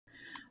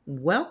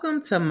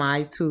Welcome to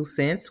My Two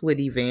Cents with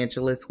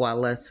Evangelist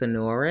Walesa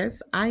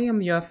Norris. I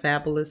am your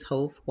fabulous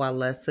host,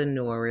 Walesa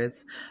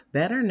Norris,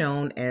 better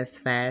known as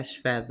Fash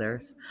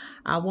Feathers.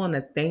 I want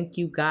to thank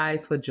you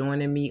guys for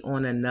joining me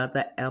on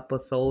another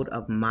episode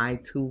of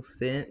My Two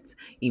Cents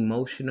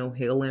Emotional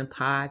Healing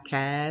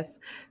Podcast.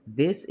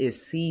 This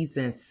is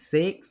season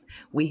 6.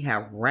 We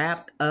have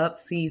wrapped up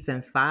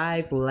season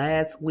 5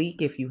 last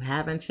week. If you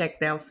haven't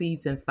checked out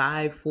season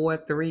 5, 4,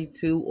 3,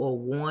 2, or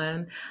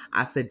 1,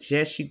 I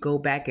suggest you go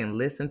back and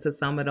listen to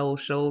some of those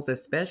shows,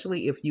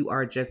 especially if you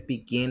are just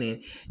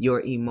beginning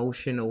your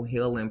emotional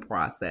healing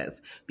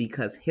process,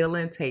 because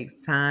healing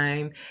takes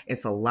time.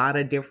 It's a lot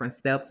of different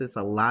steps. It's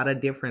a lot of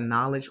different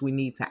knowledge we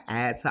need to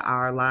add to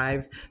our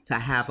lives to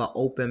have an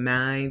open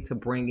mind, to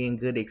bring in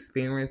good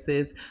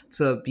experiences,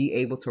 to be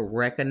able to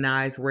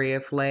recognize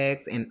red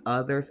flags in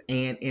others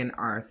and in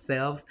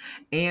ourselves,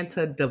 and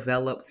to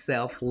develop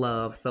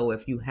self-love. So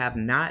if you have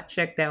not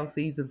checked out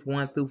seasons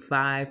 1 through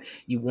 5,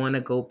 you want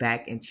to go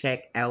back and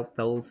check out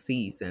those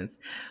seasons.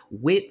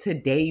 With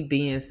today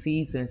being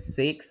season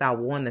 6, I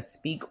want to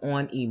speak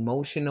on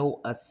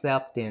emotional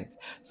acceptance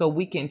so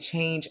we can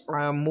change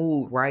our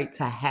mood, right,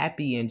 to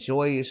happy and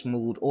joyous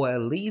mood, or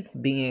at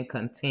least being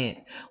content.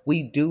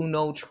 We do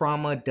know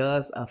trauma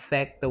does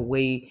affect the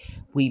way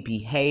we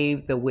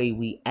behave, the way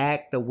we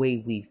act, the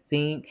way we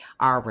think,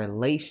 our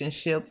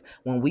relationships.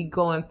 When we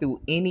going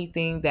through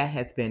anything that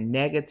has been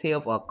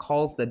negative or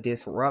caused a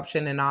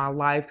disruption in our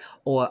life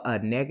or a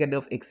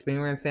negative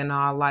experience in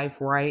our life,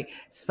 right?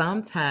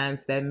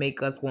 Sometimes that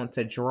make us want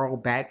to draw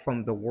back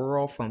from the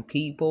world, from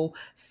people.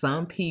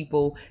 Some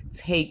people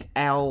take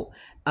out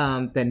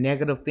the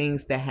negative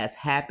things that has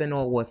happened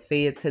or was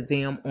said to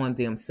them on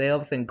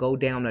themselves and go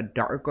down a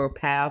darker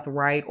path,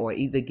 right? Or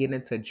either get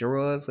into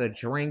drugs or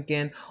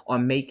drinking or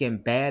making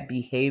bad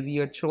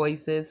behavior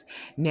choices.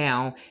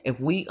 Now, if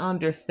we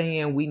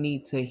understand we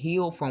need to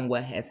heal from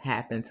what has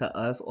happened to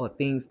us or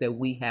things that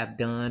we have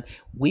done,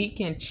 we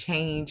can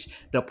change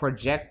the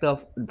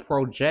projective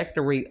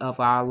trajectory of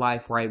our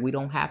life, right? We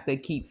don't have to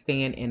keep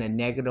staying in a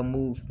negative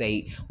mood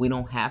state. We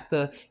don't have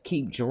to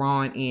keep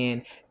drawing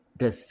in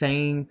the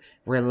same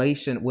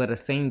relation with the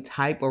same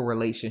type of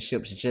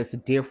relationships,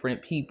 just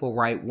different people,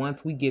 right?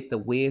 Once we get the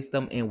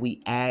wisdom and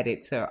we add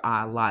it to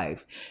our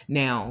life.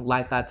 Now,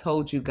 like I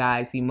told you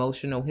guys,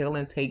 emotional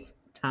healing takes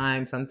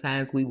time.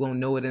 Sometimes we won't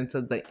know it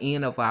until the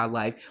end of our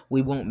life.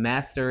 We won't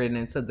master it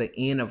until the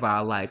end of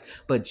our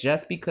life. But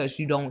just because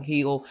you don't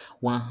heal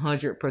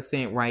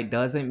 100% right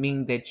doesn't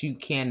mean that you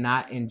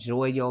cannot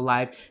enjoy your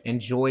life,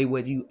 enjoy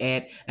what you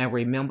at, and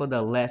remember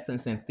the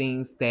lessons and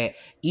things that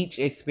each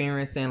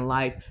experience in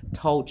life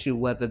taught you,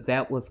 whether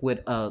that was with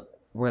a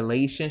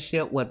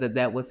relationship, whether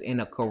that was in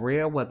a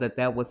career, whether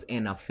that was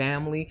in a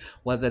family,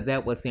 whether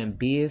that was in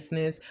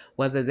business,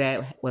 whether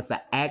that was an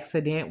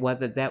accident,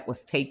 whether that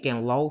was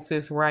taking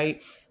losses,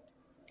 right?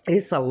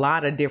 It's a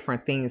lot of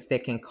different things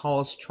that can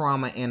cause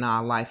trauma in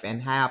our life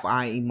and have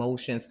our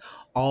emotions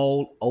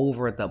all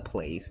over the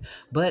place.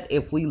 But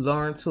if we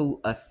learn to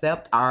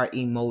accept our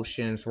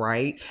emotions,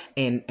 right,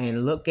 and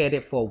look at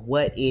it for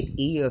what it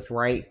is,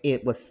 right,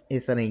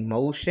 it's an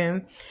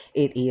emotion.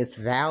 It is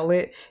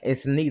valid.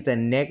 It's neither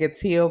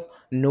negative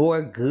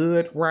nor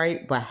good,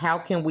 right? But how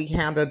can we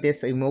handle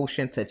this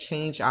emotion to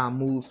change our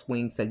mood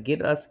swings, to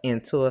get us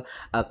into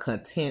a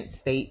content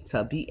state,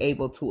 to be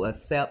able to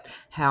accept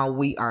how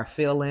we are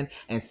feeling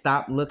and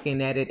stop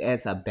looking at it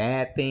as a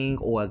bad thing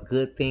or a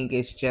good thing?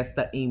 It's just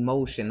the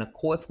emotion. Of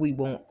course, we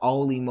want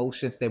all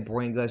emotions that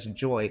bring us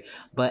joy,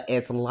 but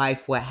as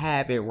life will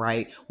have it,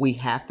 right, we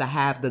have to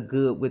have the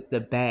good with the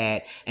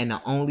bad. And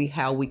the only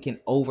how we can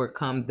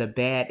overcome the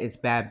bad is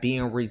by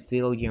being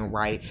resilient,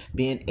 right?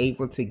 Being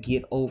able to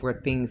get over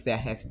things that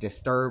has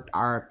disturbed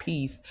our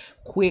peace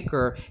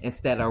quicker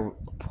instead of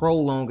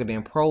prolong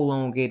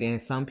it.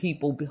 And some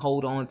people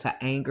hold on to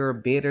anger,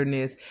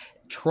 bitterness,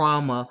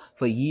 trauma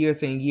for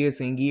years and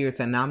years and years.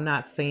 And I'm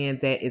not saying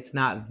that it's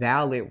not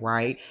valid,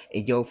 right?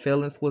 Your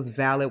feelings was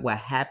valid. What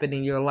happened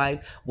in your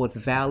life was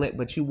valid,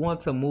 but you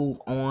want to move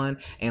on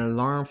and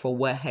learn for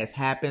what has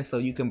happened so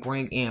you can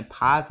bring in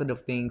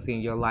positive things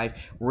in your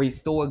life,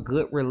 restore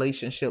good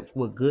relationships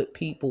with good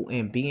people,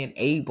 and being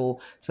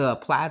able to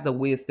apply the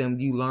wisdom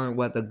you learn,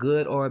 whether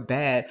good or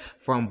bad,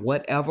 from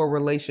whatever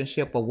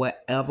relationship or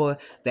whatever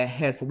that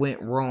has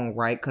went wrong,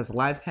 right? Because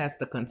life has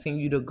to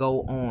continue to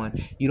go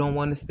on. You don't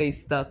want to stay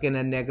stuck in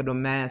a negative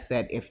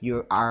mindset if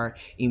you are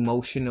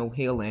emotional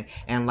healing.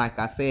 And like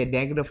I said,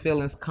 negative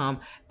feelings come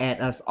at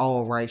us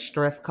all, right?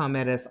 Stress come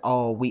at us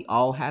all. We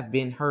all have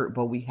been hurt,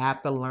 but we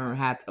have to learn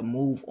how to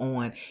move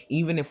on.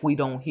 Even if we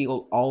don't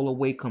heal all the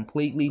way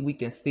completely, we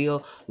can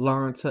still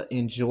learn to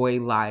enjoy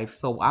life.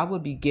 So I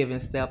would be giving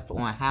steps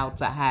on how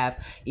to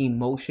have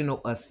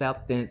emotional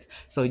acceptance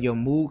so your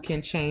mood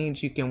can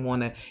change. You can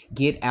want to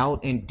get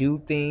out and do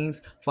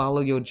things, follow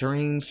your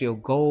dreams, your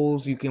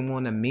goals. You can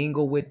want to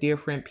mingle with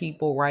different people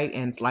people, right?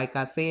 And like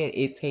I said,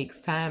 it takes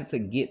time to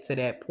get to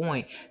that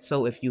point.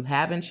 So if you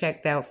haven't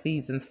checked out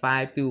seasons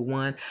 5 through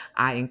 1,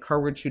 I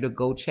encourage you to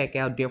go check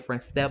out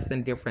different steps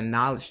and different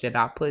knowledge that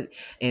I put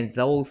in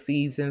those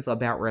seasons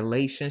about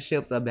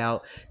relationships,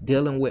 about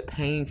dealing with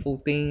painful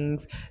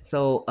things.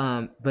 So,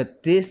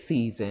 but this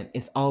season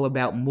is all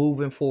about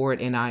moving forward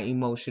in our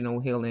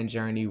emotional healing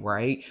journey,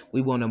 right?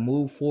 We want to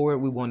move forward.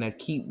 We want to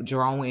keep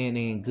drawing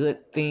in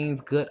good things,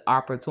 good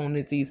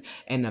opportunities.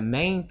 And the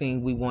main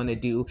thing we want to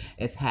do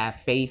is have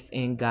faith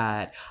in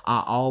God.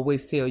 I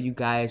always tell you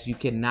guys, you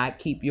cannot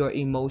keep your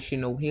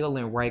emotional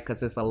healing, right? Because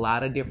there's a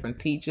lot of different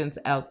teachings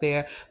out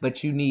there,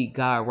 but you need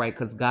God, right?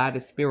 Because God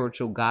is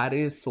spiritual. God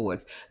is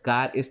source.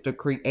 God is the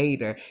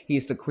creator. He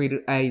is the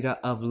creator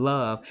of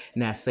love.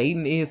 Now,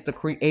 Satan is the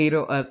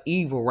creator of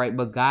evil, right?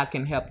 But God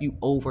can help you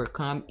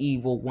overcome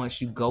evil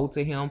once you go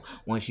to him,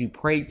 once you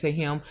pray to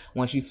him,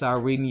 once you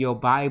start reading your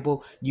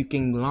Bible. You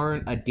can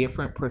learn a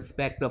different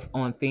perspective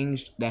on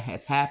things that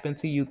has happened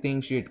to you,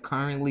 things you're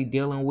currently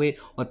dealing with,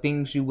 or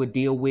things you would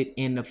deal with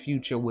in the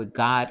future with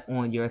God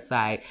on your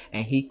side.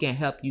 And he can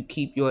help you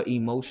keep your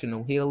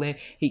emotional healing.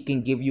 He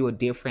can give you a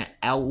different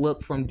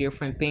outlook from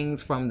different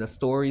things, from the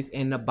stories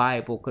in the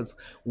Bible, because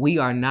we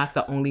are not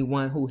the only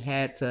one who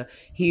had to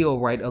heal,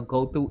 right, or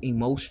go through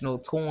emotional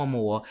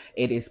turmoil.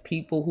 It is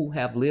people who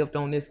have lived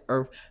on this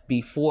earth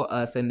before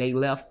us, and they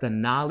left the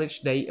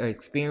knowledge, their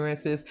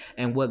experiences,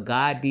 and what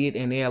God did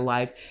in their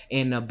life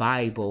in the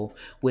Bible.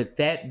 With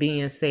that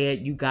being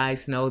said, you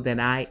guys know that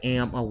I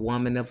am a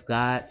woman of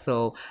God,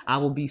 so I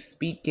will be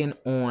speaking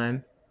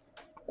on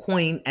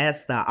Queen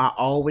Esther. I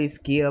always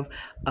give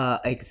an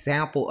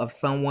example of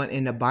someone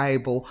in the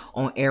Bible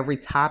on every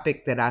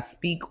topic that I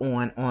speak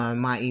on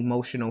my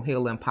emotional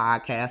healing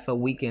podcast, so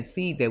we can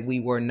see that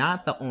we were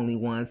not the only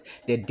ones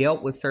that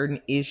dealt with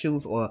certain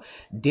issues or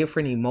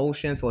different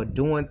emotions or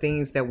doing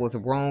things that was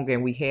wrong,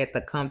 and we had to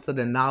come to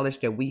the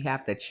knowledge that we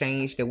have to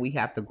change, that we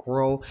have to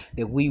grow,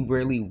 that we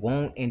really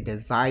want and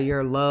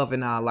desire love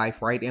in our life,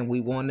 right? And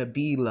we want to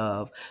be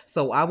loved.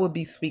 So I will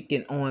be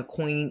speaking on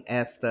Queen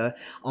Esther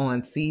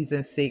on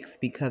season 6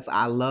 because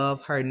I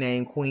love her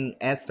name. Queen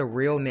Esther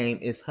real name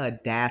is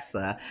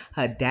Hadassah.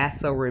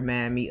 Hadassah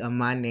remind me of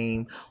my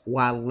name,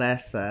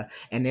 Walesa.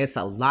 And there's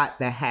a lot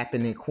that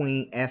happened in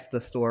Queen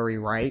Esther's story,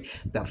 right?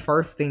 The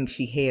first thing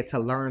she had to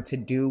learn to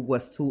do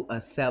was to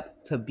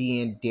accept to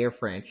being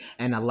different.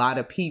 And a lot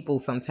of people,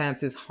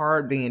 sometimes it's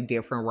hard being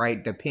different,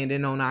 right?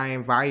 Depending on our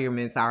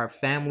environments, our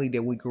family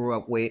that we grew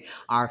up with,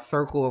 our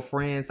circle of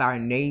friends, our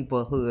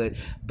neighborhood.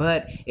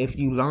 But if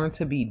you learn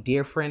to be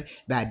different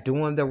by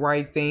doing the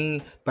right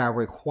thing, by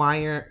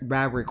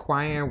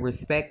requiring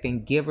respect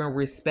and giving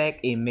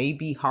respect, it may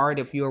be hard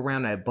if you're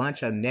around a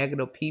bunch of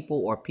negative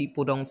people or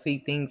people don't see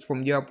things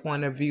from your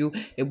point of view.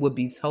 It would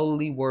be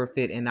totally worth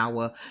it, and I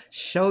will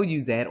show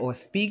you that or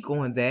speak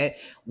on that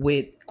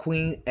with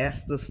Queen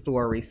Esther's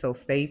story. So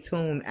stay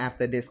tuned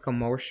after this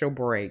commercial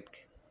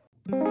break.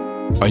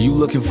 Are you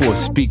looking for a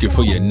speaker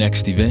for your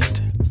next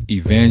event?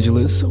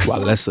 Evangelist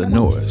Walesa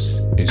Norris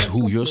is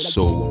who your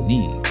soul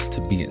needs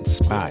to be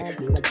inspired.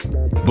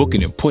 Book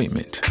an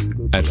appointment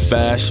at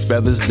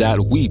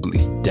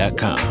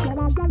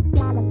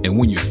fashfeathers.weebly.com. And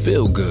when you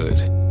feel good,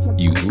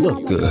 you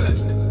look good.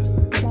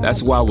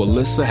 That's why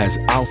Walesa has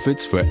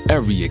outfits for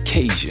every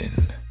occasion,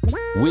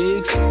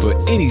 wigs for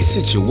any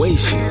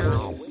situation,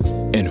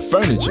 and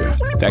furniture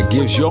that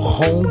gives your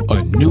home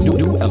a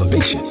new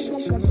elevation.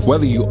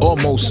 Whether you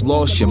almost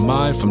lost your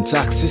mind from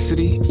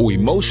toxicity or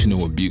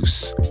emotional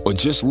abuse, or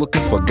just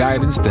looking for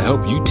guidance to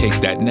help you take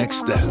that next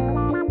step,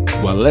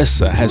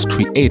 Walesa has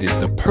created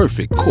the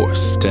perfect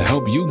course to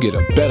help you get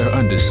a better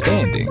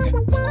understanding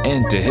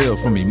and to heal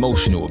from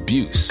emotional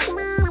abuse.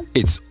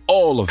 It's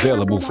all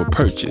available for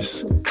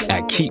purchase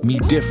at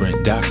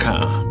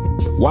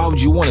keepmedifferent.com. Why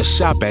would you want to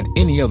shop at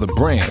any other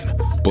brand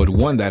but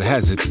one that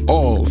has it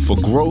all for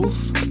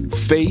growth,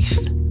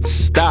 faith,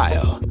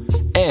 style,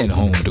 and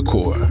home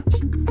decor?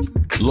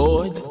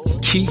 Lord,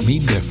 keep me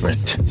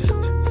different.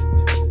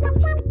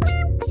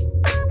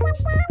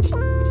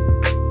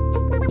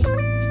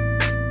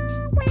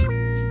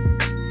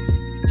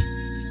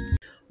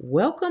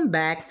 Welcome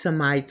back to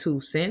My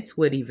 2 Cents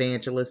with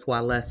Evangelist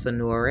Walesa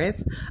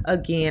Norris.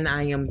 Again,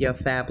 I am your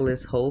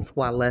fabulous host,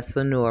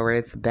 Walesa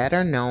Norris,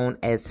 better known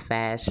as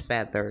Fash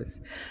Feathers.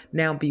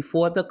 Now,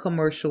 before the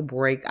commercial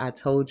break, I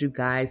told you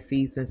guys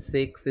season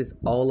 6 is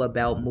all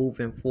about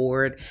moving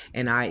forward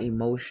in our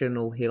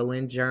emotional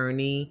healing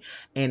journey.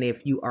 And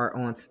if you are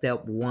on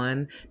step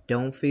 1,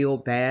 don't feel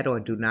bad or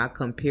do not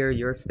compare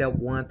your step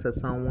 1 to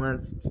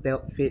someone's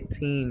step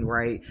 15,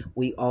 right?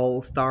 We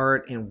all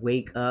start and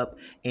wake up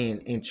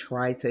and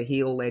try to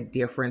heal at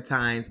different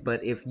times.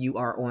 But if you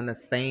are on the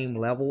same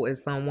level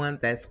as someone,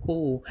 that's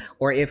cool.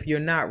 Or if you're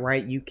not,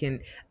 right, you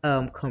can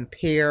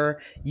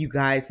compare you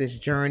guys'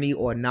 journey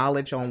or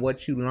knowledge on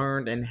what you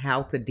learned and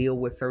how to deal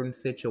with certain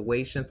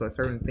situations or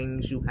certain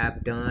things you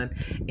have done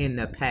in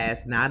the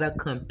past. Not a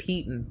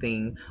competing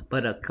thing,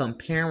 but a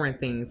comparing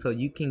thing, so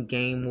you can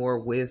gain more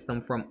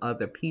wisdom from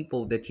other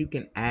people that you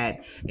can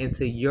add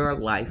into your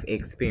life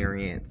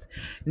experience.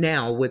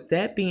 Now, with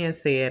that being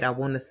said, I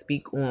want to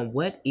speak on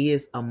what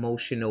is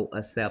emotional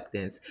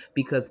acceptance,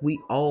 because we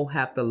all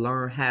have to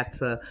learn how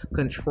to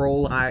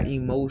control our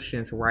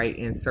emotions, right,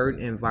 in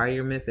certain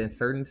environments and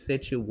certain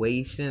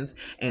situations.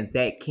 And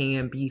that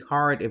can be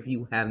hard if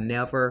you have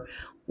never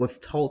was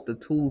taught the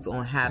tools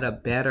on how to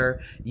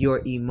better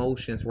your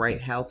emotions, right?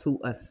 How to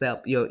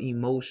accept your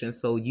emotions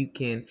so you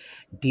can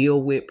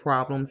deal with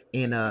problems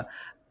in a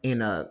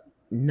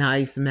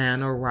nice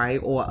manner, right?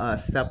 Or a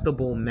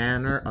acceptable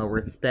manner, a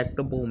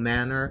respectable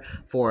manner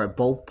for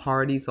both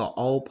parties or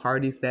all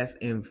parties that's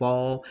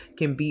involved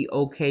can be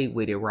okay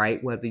with it,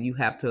 right? Whether you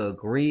have to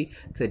agree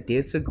to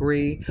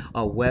disagree,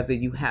 or whether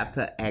you have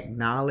to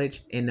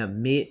acknowledge and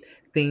admit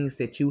things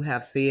that you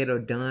have said or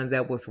done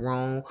that was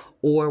wrong,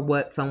 or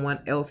what someone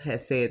else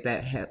has said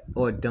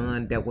or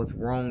done that was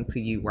wrong to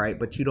you, right?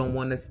 But you don't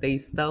want to stay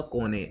stuck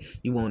on it.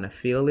 You want to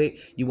feel it,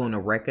 you want to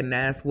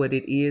recognize what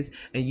it is,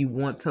 and you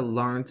want to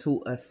learn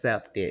to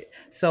accept it.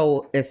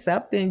 So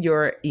accepting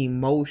your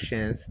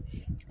emotions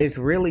is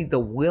really the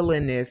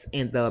willingness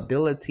and the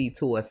ability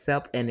to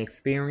accept an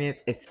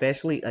experience,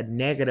 especially a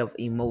negative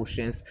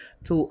emotions,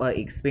 to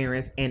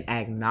experience and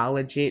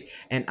acknowledge it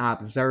and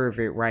observe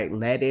it, right?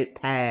 Let it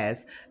pass.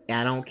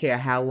 I don't care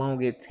how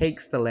long it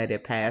takes to let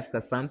it pass,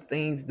 because some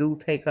things do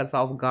take us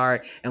off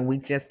guard and we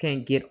just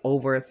can't get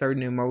over a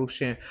certain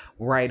emotion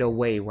right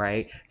away,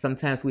 right?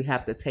 Sometimes we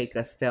have to take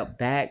a step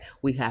back.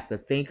 We have to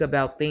think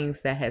about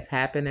things that has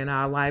happened in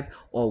our life,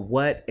 or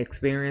what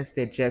experience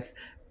that just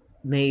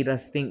made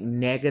us think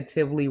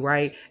negatively,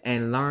 right,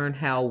 and learn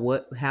how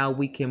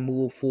we can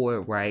move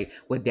forward, right,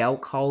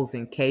 without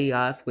causing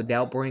chaos,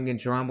 without bringing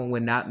drama,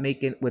 without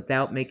making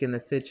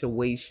the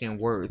situation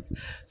worse.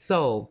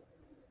 So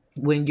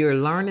when you're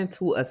learning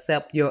to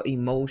accept your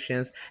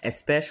emotions,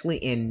 especially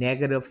in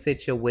negative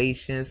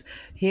situations,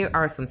 here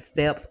are some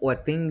steps or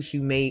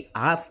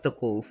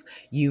obstacles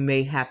you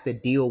may have to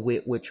deal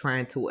with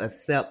trying to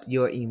accept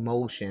your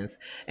emotions.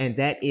 And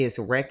that is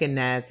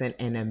recognizing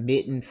and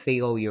admitting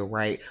failure,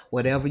 right?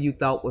 Whatever you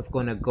thought was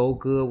going to go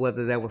good,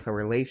 whether that was a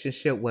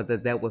relationship, whether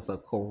that was a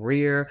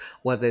career,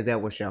 whether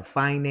that was your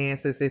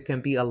finances, it can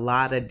be a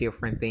lot of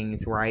different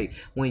things, right?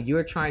 When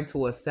you're trying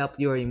to accept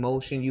your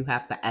emotion, you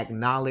have to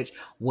acknowledge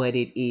what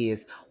it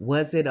is.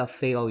 Was it a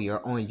failure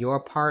on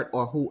your part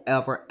or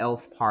whoever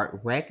else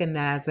part?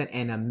 Recognizing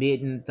and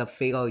admitting the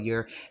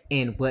failure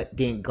and what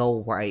didn't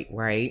go right,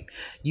 right?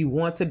 You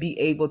want to be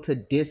able to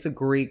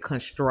disagree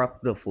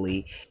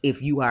constructively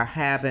if you are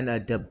having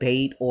a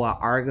debate or an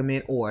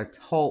argument or a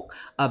talk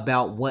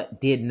about what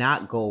did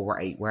not go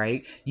right,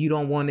 right? You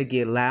don't want to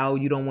get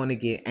loud. You don't want to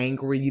get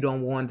angry. You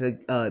don't want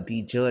to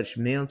be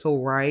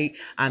judgmental, right?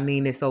 I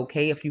mean, it's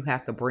okay if you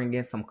have to bring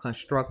in some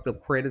constructive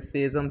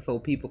criticism so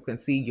people can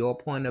see your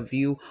point of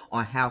view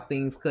on how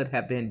things could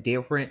have been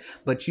different,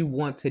 but you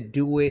want to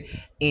do it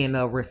in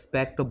a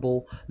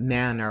respectable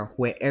manner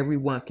where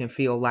everyone can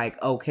feel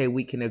like, okay,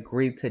 we can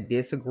agree to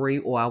disagree,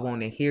 or I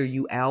want to hear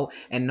you out.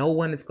 And no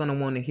one is going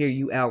to want to hear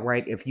you out,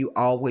 right, if you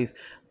always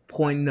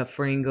pointing a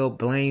finger,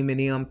 blaming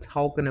them,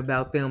 talking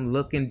about them,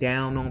 looking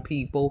down on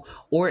people,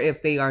 or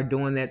if they are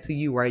doing that to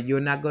you, right? You're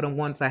not going to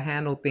want to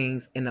handle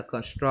things in a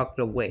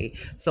constructive way.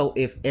 So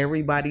if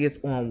everybody is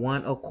on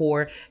one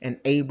accord and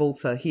able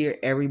to hear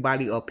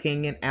everybody's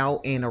opinion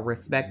out in a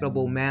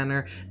respectable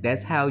manner,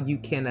 that's how you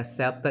can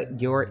accept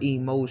your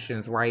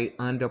emotions, right,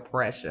 under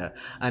pressure.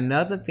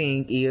 Another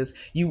thing is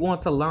you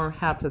want to learn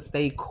how to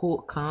stay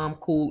cool, calm,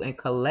 cool, and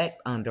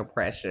collect under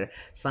pressure.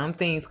 Some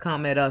things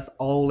come at us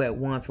all at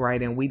once,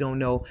 right? And we don't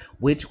know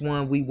which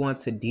one we want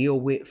to deal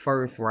with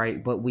first,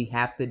 right? But we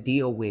have to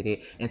deal with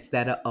it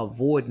instead of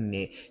avoiding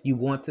it. You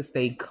want to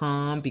stay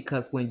calm,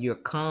 because when you're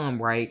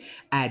calm, right,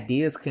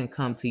 ideas can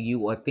come to you,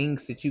 or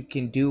things that you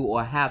can do,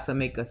 or how to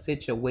make a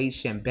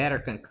situation better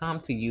can come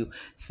to you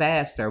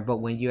faster.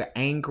 But when you're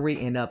angry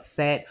and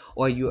upset,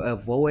 or you're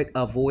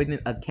avoiding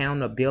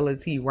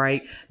accountability,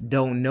 right,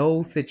 don't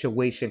know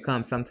situation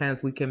comes.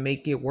 Sometimes we can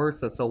make it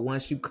worse. So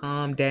once you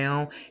calm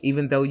down,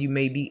 even though you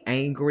may be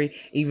angry,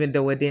 even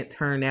though it didn't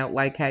turn out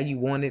like how you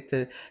wanted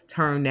to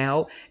turn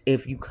out,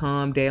 if you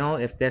calm down,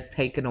 if that's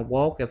taking a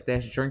walk, if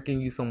that's drinking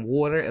you some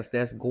water, if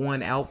that's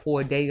going out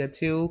for a day or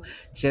two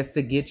just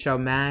to get your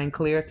mind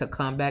clear to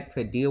come back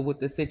to deal with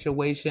the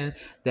situation,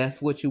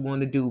 that's what you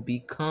want to do. Be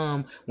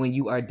calm when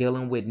you are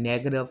dealing with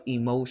negative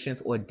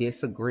emotions or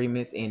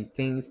disagreements and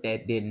things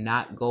that did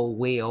not go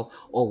well,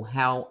 or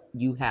how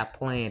you have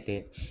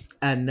planted.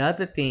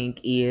 Another thing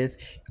is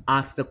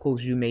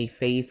obstacles you may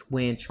face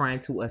when trying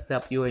to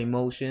accept your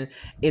emotion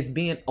is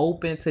being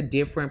open to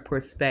different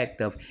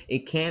perspective.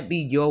 It can't be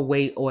your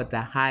way or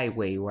the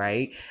highway,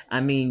 right?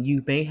 I mean,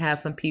 you may have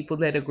some people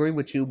that agree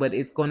with you, but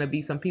it's going to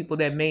be some people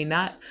that may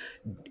not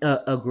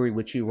agree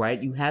with you,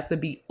 right? You have to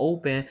be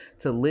open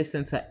to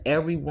listen to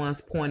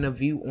everyone's point of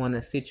view on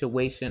a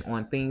situation,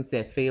 on things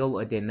that fail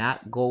or did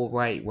not go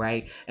right,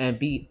 right? And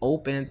be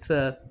open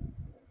to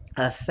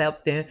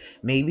accepting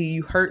maybe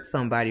you hurt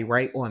somebody,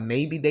 right? Or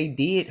maybe they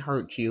did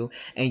hurt you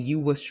and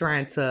you was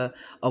trying to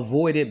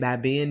avoid it by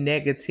being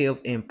negative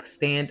and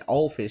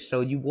standoffish.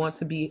 So you want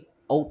to be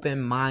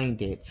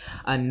open-minded.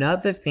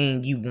 Another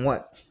thing you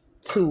want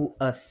to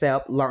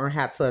accept, learn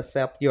how to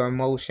accept your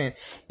emotion,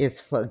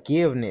 is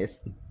forgiveness.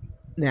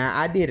 Now,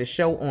 I did a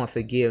show on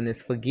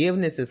forgiveness.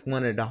 Forgiveness is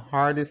one of the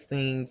hardest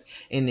things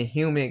in the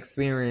human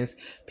experience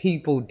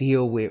people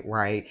deal with,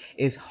 right?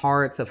 It's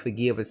hard to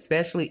forgive,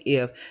 especially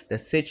if the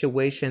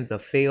situation, the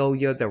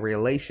failure, the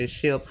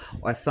relationship,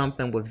 or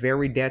something was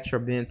very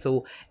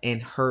detrimental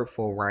and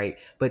hurtful, right?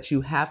 But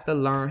you have to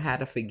learn how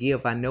to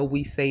forgive. I know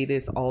we say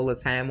this all the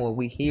time, or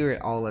we hear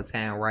it all the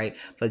time, right?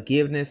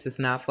 Forgiveness is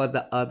not for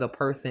the other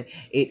person,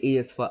 it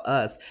is for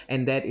us.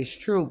 And that is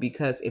true,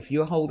 because if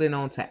you're holding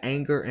on to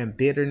anger and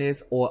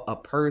bitterness or a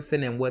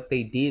person and what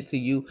they did to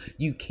you,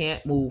 you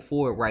can't move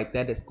forward, right?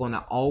 That is going to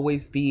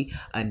always be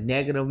a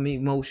negative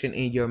emotion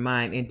in your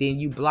mind. And then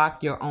you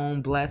block your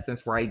own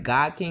blessings, right?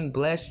 God can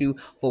bless you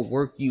for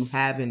work you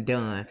haven't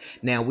done.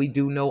 Now, we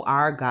do know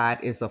our God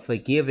is a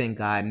forgiving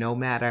God. No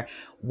matter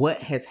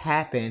what has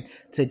happened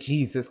to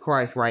Jesus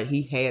Christ, right?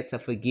 He had to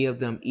forgive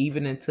them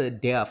even into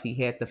death. He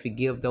had to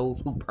forgive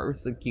those who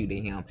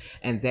persecuted him.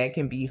 And that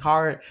can be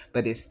hard,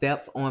 but it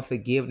steps on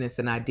forgiveness.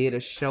 And I did a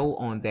show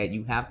on that.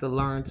 You have to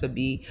learn to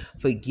be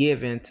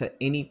forgiven to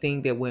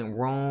anything that went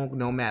wrong,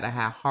 no matter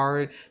how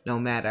hard, no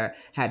matter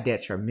how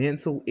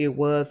detrimental it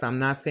was. I'm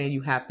not saying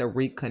you have to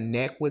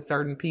reconnect with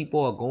certain people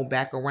or go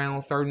back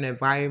around certain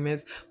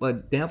environments,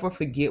 but never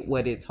forget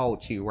what it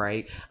taught you,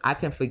 right? I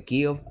can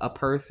forgive a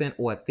person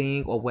or a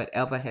thing or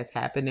whatever has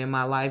happened in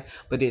my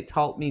life, but it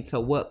taught me to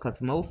what? Because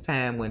most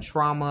time when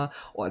trauma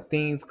or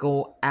things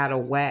go out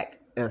of whack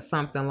or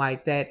something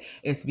like that,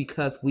 it's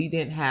because we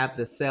didn't have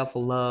the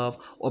self-love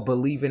or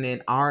believing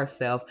in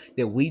ourselves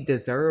that we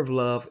deserve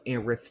love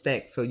and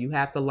respect. So you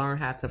have to learn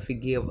how to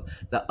forgive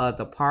the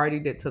other party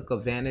that took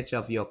advantage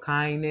of your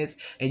kindness,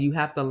 and you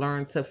have to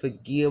learn to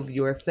forgive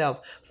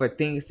yourself for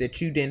things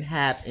that you didn't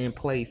have in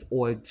place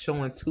or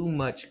showing too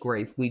much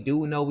grace. We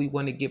do know we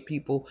want to give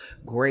people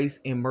grace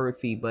and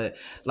mercy, but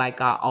like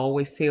I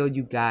always tell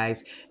you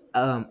guys,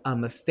 a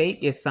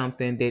mistake is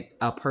something that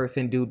a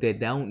person do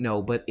that don't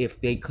know. But if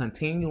they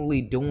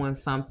continually doing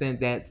something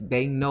that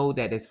they know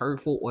that is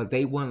hurtful or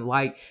they wouldn't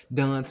like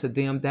done to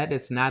them, that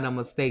is not a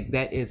mistake.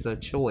 That is a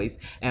choice.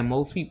 And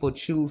most people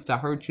choose to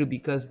hurt you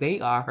because they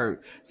are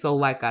hurt. So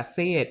like I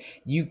said,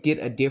 you get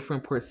a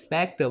different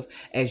perspective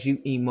as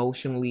you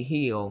emotionally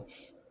heal.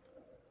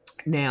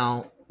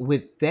 Now,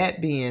 with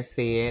that being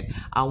said,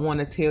 I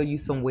want to tell you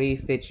some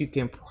ways that you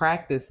can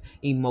practice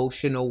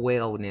emotional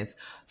wellness.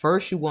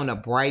 First, you want to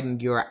brighten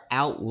your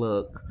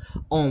outlook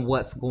on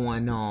what's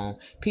going on.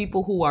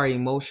 People who are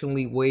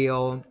emotionally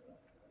well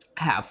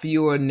have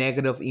fewer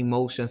negative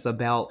emotions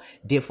about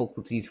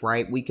difficulties,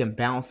 right? We can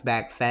bounce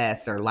back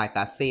faster. Like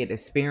I said,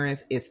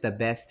 experience is the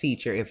best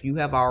teacher. If you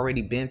have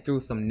already been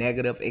through some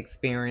negative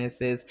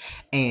experiences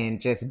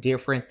and just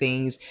different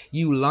things,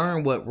 you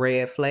learn what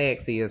red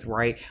flags is,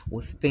 right?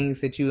 With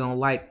things that you don't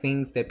like,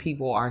 things that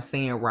people are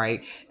saying,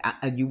 right?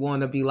 You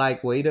want to be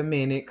like, wait a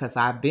minute, because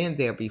I've been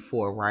there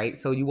before, right?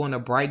 So you want to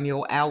brighten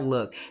your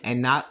outlook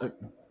and not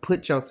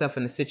put yourself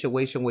in a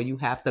situation where you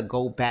have to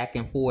go back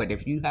and forth.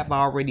 If you have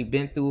already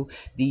been through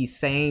these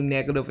same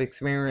negative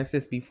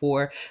experiences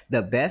before,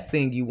 the best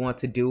thing you want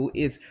to do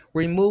is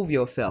remove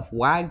yourself.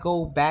 Why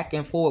go back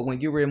and forth? When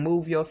you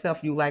remove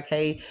yourself, you like,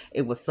 hey,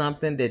 it was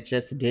something that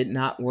just did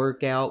not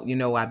work out. You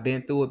know, I've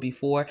been through it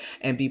before,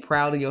 and be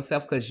proud of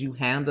yourself because you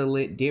handle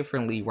it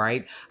differently,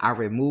 right? I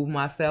remove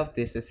myself.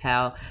 This is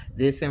how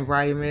this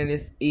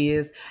environment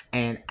is,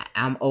 and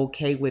I'm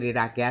okay with it.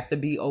 I got to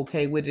be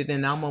okay with it,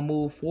 and I'm gonna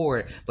move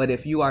forward. But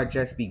if you are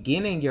just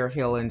beginning your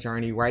healing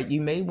journey, right,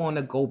 you may want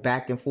to go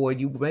back and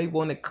forth. You may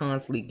want to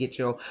constantly get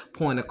your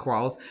point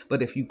across.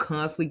 But if you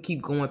constantly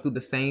keep going through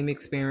the same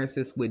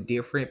experiences with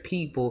different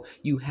people,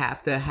 you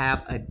have to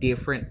have a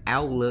different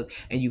outlook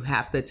and you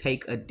have to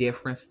take a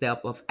different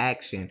step of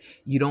action.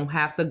 You don't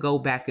have to go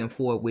back and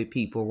forth with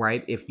people,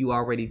 right? If you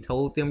already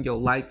told them your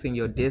likes and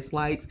your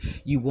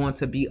dislikes, you want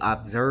to be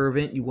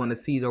observant. You want to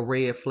see the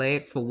red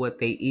flags for what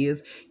they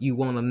is. You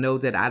want to know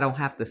that I don't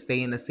have to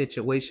stay in a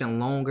situation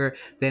longer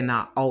than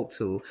I ought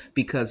to,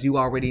 because you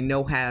already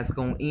know how it's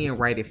going to end,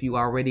 right? If you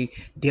already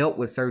dealt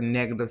with certain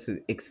negative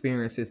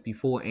experiences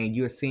before and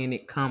you're seeing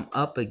it come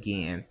up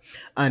again.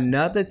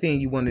 Another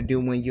thing you want to do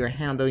when you're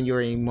handling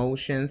your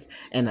emotions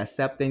and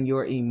accepting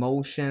your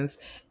emotions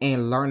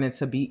and learning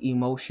to be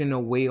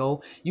emotional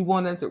well, you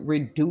want to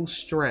reduce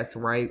stress,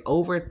 right?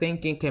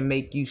 Overthinking can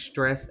make you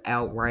stressed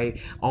out,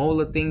 right? All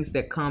the things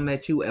that come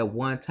at you at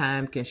one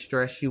time can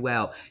stress you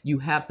out. You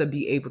have to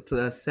be able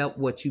to accept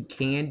what you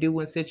can do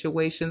in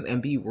situations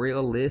and be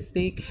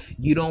realistic.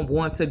 You don't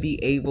want to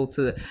be able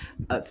to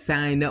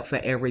sign up for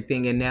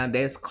everything, and now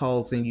that's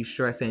causing you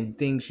stress and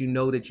things you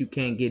know that you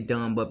can't get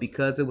done, but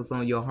because it was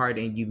on your heart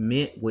and you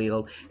meant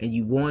well and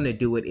you want to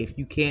do it, if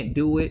you can't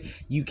do it,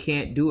 you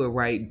can't do it,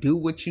 right? Do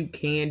what you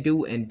can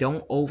do and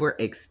don't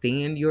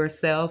overextend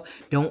yourself.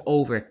 Don't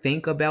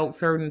overthink about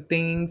certain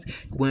things.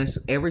 When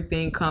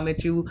everything come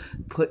at you,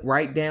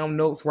 write down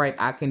notes, right?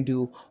 I can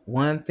do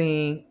one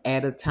thing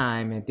at a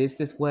time, and this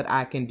is what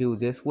I can do.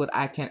 This what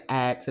I can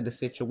add to the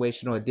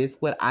situation, or this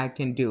what I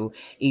can do.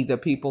 Either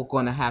people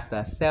gonna have to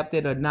accept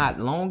it or not.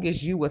 Long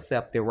as you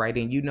accept it, right,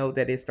 and you know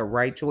that it's the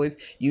right choice,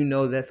 you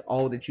know that's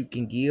all that you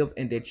can give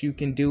and that you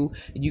can do,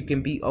 you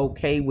can be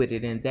okay with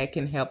it, and that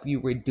can help you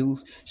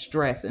reduce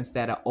stress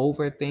instead of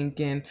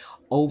overthinking,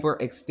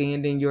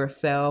 overextending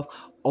yourself,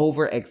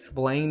 over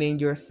explaining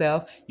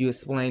yourself. You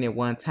explain it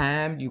one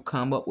time, you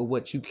come up with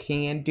what you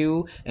can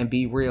do and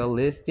be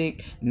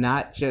realistic,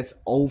 not just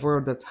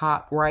over the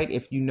top, right?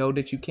 If you know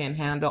that you can't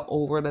handle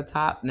over the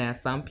top. Now,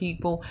 some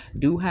people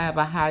do have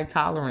a high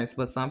tolerance,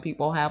 but some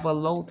people have a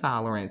low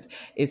tolerance.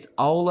 It's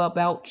all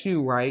about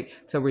you, right?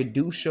 To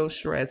reduce your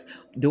stress,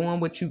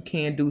 doing what you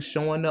can do,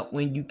 showing up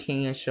when you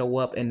can show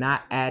up, and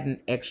not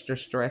adding extra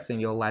stress in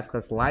your life,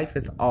 because life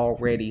is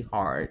already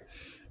hard.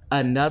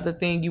 Another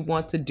thing you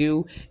want to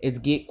do is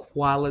get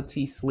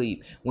quality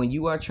sleep. When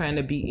you are trying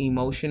to be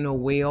emotional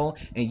well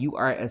and you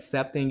are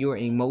accepting your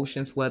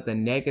emotions, whether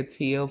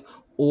negative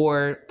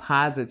or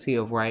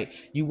positive, right?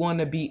 You want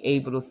to be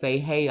able to say,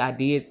 hey, I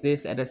did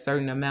this at a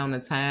certain amount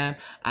of time.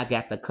 I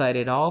got to cut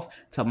it off.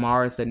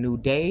 Tomorrow's a new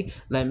day.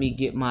 Let me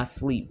get my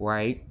sleep,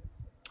 right?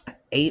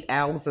 8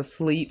 hours of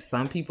sleep.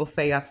 Some people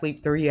say I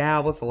sleep 3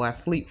 hours or I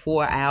sleep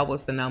 4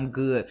 hours and I'm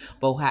good.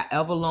 But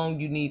however long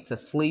you need to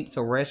sleep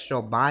to rest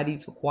your body,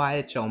 to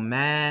quiet your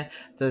mind,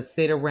 to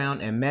sit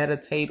around and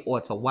meditate,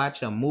 or to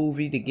watch a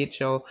movie to get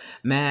your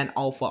mind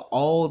off of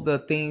all the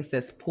things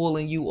that's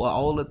pulling you or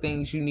all the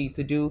things you need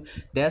to do,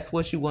 that's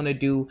what you want to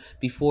do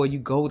before you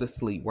go to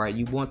sleep, right?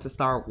 You want to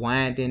start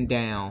winding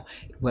down,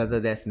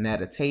 whether that's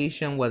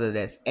meditation, whether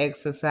that's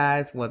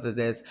exercise, whether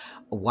that's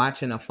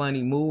watching a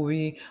funny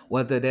movie,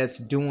 whether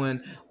that's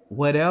doing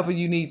whatever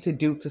you need to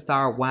do to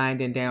start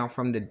winding down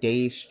from the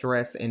day's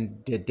stress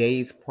and the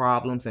day's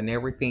problems and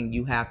everything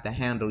you have to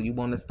handle. You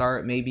want to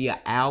start maybe an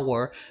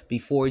hour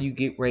before you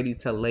get ready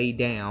to lay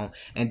down.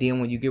 And then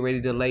when you get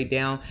ready to lay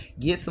down,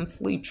 get some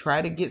sleep.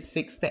 Try to get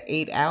 6 to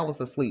 8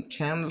 hours of sleep.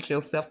 Challenge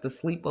yourself to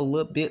sleep a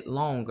little bit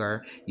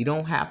longer. You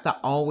don't have to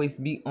always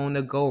be on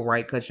the go,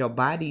 right? Because your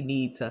body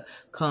needs to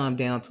calm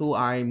down too.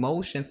 Our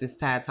emotions is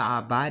tied to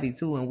our body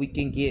too, and we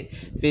can get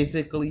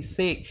physically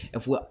sick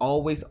if we're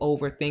always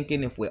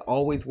overthinking, if we're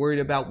always worried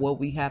about what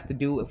we have to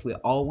do, if we're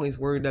always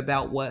worried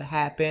about what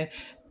happened.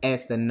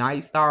 As the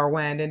night start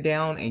winding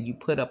down and you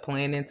put a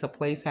plan into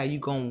place how you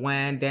gonna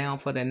wind down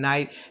for the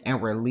night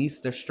and release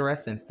the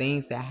stress and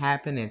things that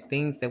happened and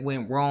things that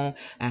went wrong,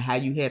 and how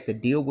you had to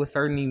deal with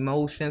certain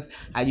emotions,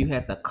 how you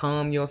had to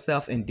calm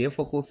yourself in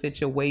difficult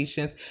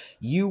situations,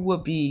 you will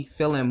be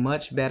feeling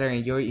much better,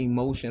 and your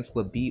emotions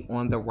will be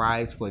on the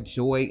rise for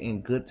joy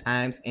and good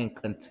times and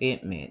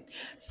contentment.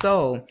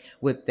 So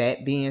with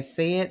that being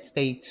said,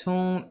 stay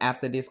tuned.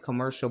 After this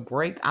commercial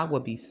break, I will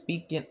be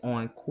speaking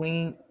on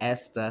Queen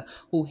Esther,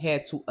 who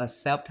had to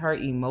accept her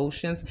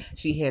emotions.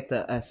 She had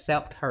to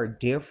accept her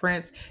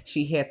difference.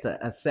 She had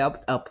to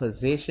accept a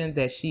position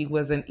that she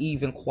wasn't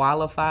even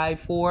qualified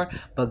for,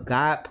 but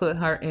God put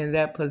her in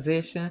that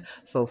position.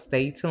 So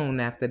stay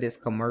tuned after this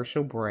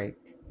commercial break.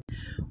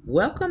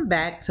 Welcome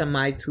back to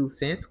My Two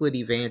Cents with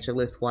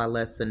Evangelist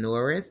Walessa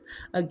Norris.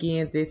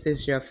 Again, this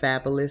is your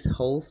fabulous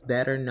host,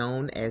 better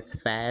known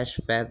as Fash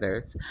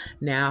Feathers.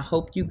 Now, I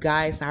hope you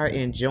guys are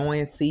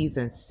enjoying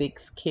season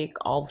 6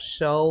 kickoff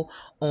show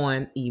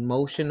on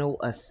emotional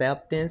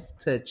acceptance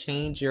to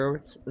change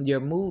your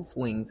mood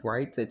swings,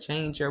 right? To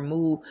change your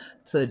mood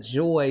to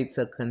joy,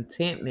 to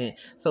contentment,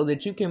 so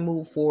that you can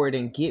move forward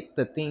and get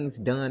the things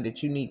done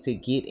that you need to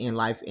get in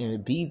life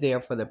and be there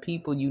for the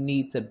people you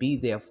need to be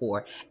there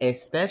for,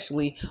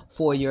 especially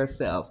for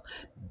yourself.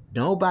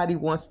 Nobody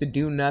wants to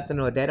do nothing,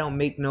 or that don't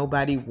make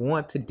nobody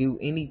want to do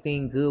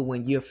anything good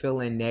when you're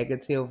feeling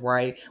negative,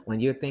 right? When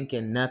you're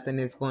thinking nothing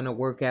is going to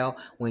work out,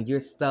 when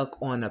you're stuck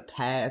on a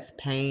past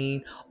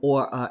pain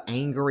or a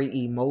angry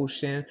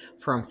emotion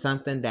from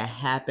something that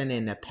happened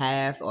in the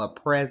past or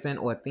present,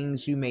 or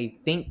things you may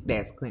think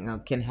that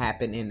can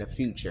happen in the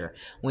future.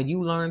 When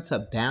you learn to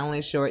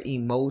balance your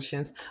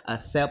emotions,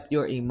 accept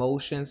your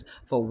emotions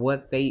for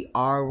what they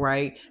are,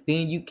 right,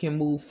 then you can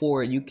move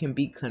forward. You can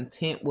be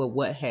content with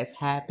what has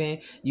happened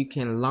happened. You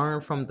can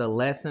learn from the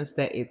lessons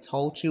that it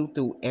taught you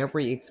through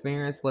every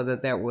experience, whether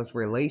that was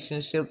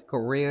relationships,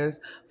 careers,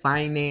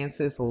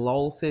 finances,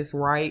 losses,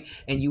 right?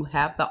 And you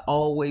have to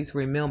always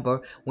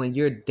remember when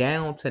you're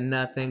down to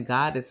nothing,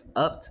 God is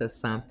up to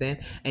something.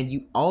 And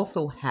you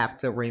also have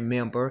to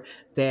remember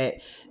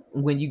that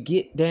when you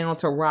get down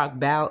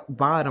to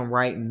bottom,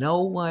 right,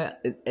 no one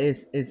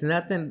is, it's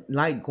nothing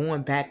like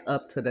going back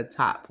up to the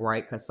top,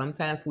 right? Because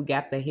sometimes we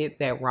got to hit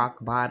that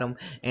rock bottom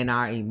in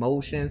our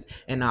emotions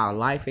and our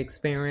life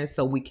experience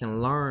so we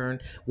can learn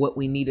what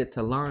we needed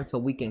to learn so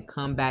we can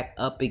come back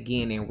up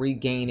again and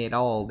regain it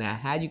all. Now,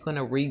 how you going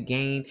to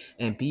regain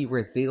and be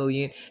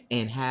resilient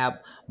and have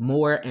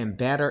more and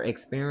better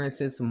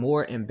experiences,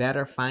 more and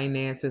better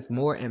finances,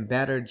 more and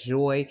better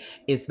joy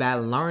is by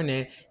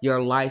learning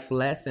your life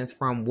lessons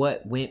from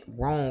what went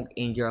wrong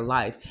in your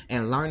life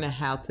and learning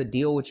how to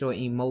deal with your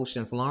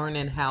emotions,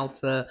 learning how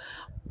to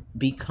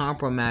be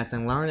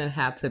compromising, learning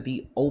how to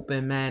be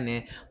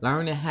open-minded,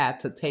 learning how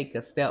to take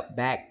a step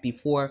back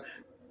before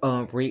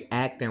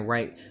reacting,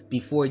 right,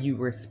 before you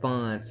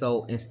respond.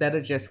 So instead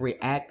of just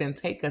reacting,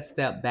 take a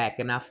step back.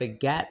 And I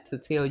forgot to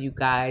tell you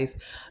guys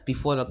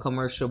before the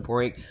commercial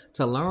break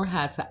to learn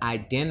how to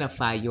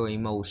identify your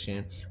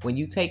emotion. When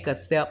you take a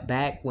step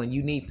back, when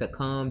you need to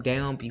calm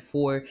down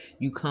before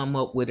you come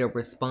up with a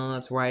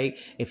response, right?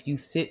 If you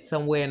sit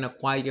somewhere in a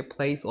quiet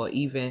place or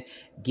even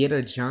get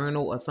a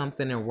journal or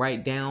something and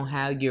write down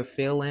how you're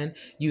feeling.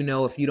 You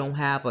know, if you don't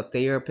have a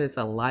therapist,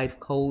 a life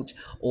coach,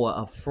 or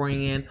a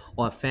friend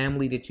or a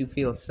family that you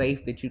feel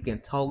safe that you can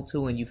talk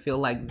to and you feel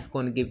like it's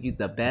going to give you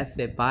the best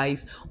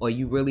advice, or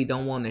you really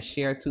don't want to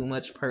share too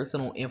much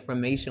personal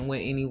information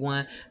with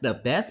anyone, the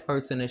best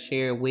person to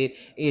share with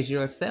is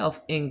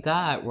yourself and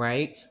God,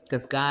 right?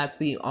 Because God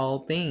sees all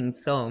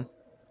things. So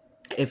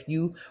if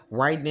you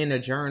write in a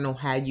journal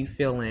how you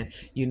feeling,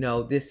 you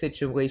know, this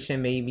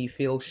situation made me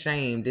feel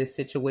shame, this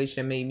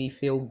situation made me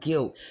feel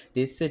guilt,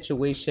 this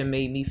situation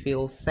made me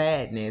feel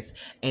sadness,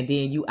 and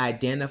then you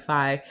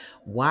identify,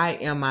 why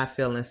am I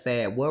feeling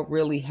sad, what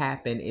really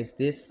happened, is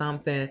this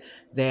something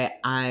that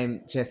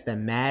I'm just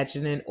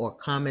imagining or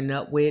coming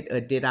up with,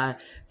 or did I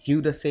view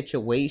the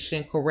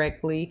situation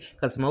correctly?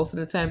 Because most of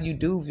the time you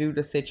do view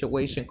the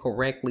situation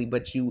correctly,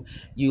 but you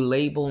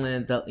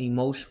labeling the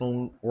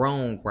emotional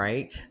wrong,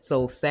 right?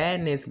 So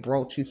sadness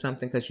brought you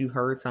something because you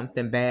heard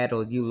something bad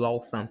or you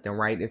lost something,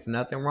 right? It's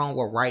nothing wrong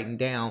with writing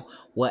down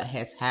what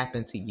has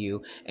happened to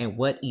you and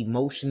what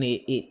emotion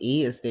it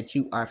is that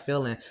you are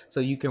feeling, so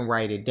you can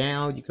write it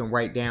down. You can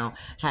write down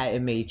how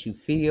it made you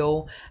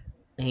feel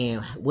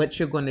and what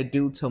you're going to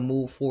do to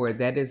move forward.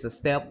 That is a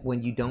step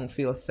when you don't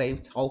feel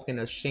safe talking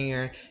or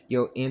sharing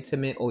your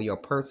intimate or your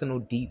personal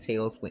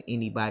details with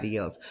anybody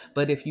else.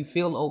 But if you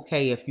feel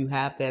okay, if you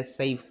have that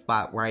safe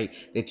spot, right,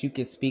 that you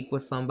can speak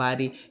with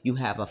somebody, you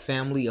have a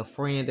family, a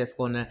friend that's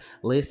going to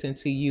listen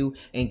to you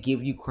and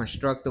give you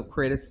constructive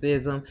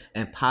criticism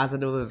and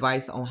positive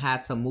advice on how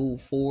to move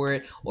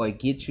forward, or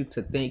get you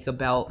to think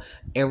about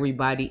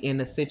everybody in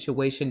the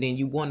situation, then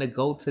you want to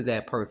go to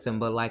that person.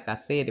 But like I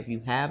said, if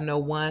you have no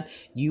one,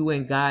 you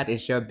and God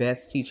is your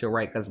best teacher,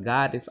 right? Because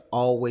God is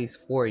always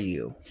for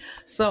you.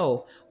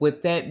 So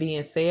with that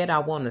being said, I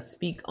want to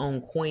speak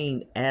on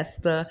Queen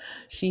Esther.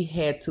 She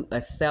had to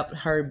accept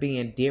her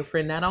being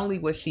different. Not only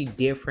was she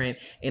different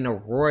in a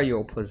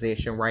royal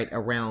position, right,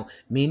 around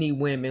many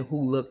women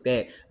who looked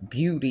at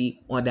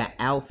beauty on the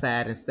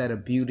outside instead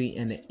of beauty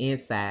in the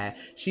inside,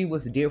 she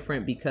was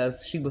different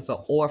because she was an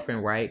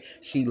orphan, right?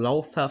 She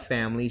lost her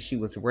family. She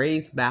was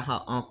raised by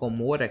her uncle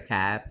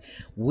Mordecai,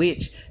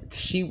 which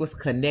she was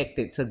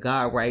connected to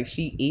God, right?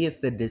 She is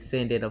the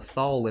descendant of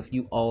Saul. If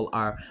you all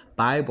are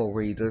Bible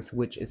readers,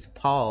 which is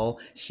Paul,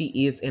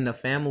 she is in the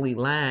family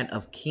line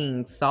of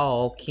King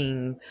Saul,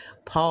 King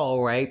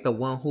Paul, right? The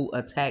one who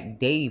attacked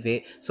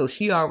David. So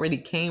she already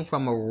came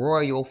from a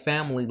royal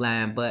family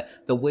line, but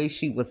the way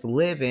she was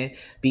living,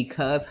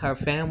 because her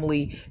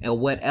family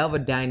and whatever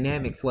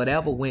dynamics,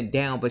 whatever went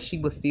down, but she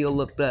was still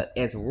looked up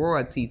as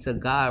royalty to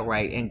God,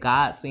 right? And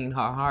God seen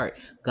her heart.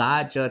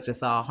 God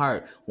judges our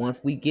heart.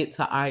 Once we get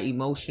to our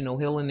emotional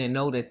healing and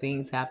know that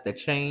things have to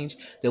change,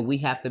 that we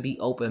have to be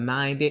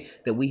open-minded,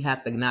 that we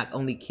have to not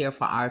only care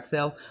for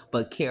ourselves,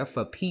 but care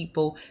for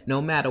people,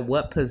 no matter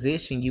what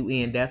position you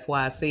in. That's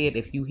why I said,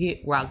 if you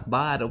hit rock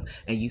bottom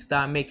and you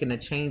start making the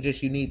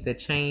changes you need to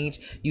change,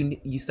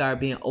 you start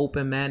being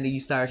open-minded, you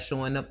start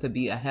showing up to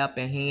be a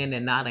helping hand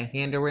and not a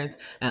hindrance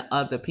in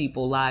other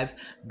people's lives,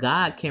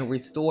 God can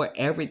restore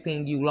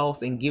everything you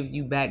lost and give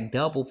you back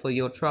double for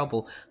your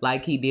trouble,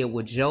 like he did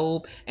with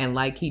Job and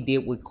like he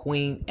did with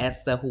Queen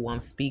Esther, who I'm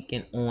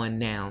speaking on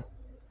now.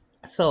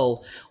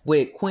 So,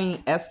 with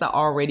Queen Esther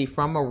already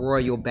from a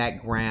royal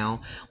background,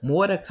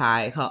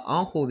 Mordecai, her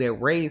uncle that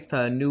raised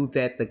her, knew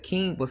that the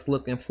king was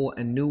looking for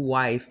a new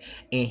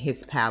wife in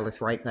his palace,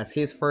 right? Because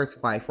his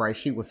first wife, right,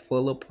 she was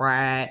full of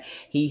pride.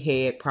 He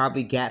had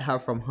probably got her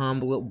from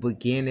humble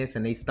beginnings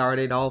and they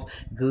started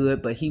off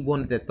good, but he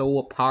wanted to throw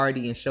a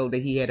party and show that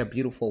he had a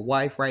beautiful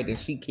wife, right? And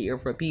she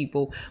cared for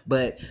people.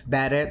 But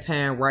by that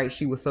time, right,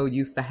 she was so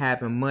used to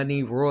having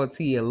money,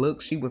 royalty, and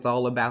looks. She was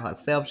all about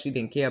herself. She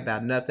didn't care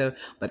about nothing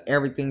but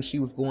everything she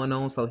was going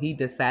on. So he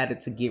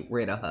decided to get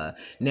rid of her.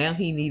 Now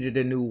he needed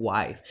a new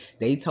wife.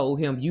 They told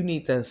him, you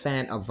need to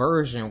find a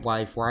virgin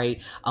wife,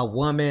 right? A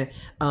woman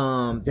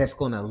that's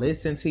going to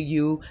listen to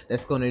you,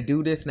 that's going to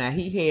do this. Now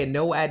he had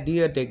no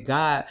idea that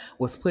God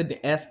was putting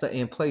Esther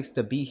in place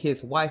to be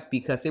his wife,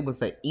 because it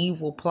was an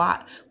evil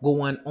plot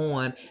going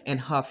on in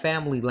her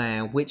family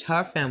line, which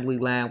her family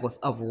line was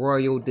of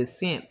royal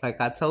descent. Like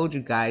I told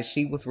you guys,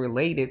 she was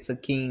related to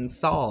King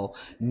Saul.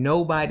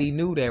 Nobody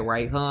knew that,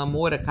 right? Her and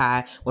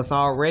Mordecai was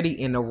already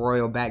in the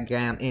royal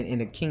background and in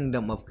the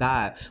kingdom of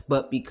God.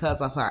 But because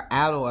of her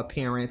outer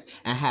appearance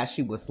and how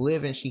she was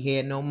living, she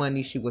had no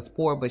money, she was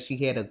poor, but she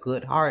had a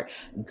good heart.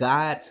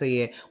 God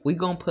said, we're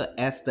going to put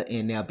Esther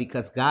in there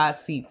because God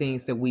see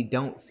things that we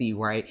don't see,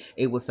 right?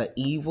 It was an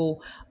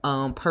evil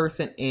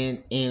person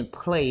in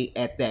play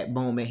at that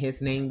moment.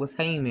 His name was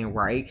Haman,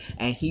 right?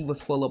 And he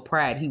was full of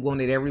pride. He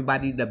wanted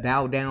everybody to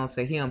bow down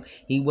to him.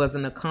 He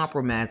wasn't a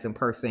compromising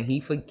person. He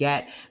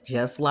forgot,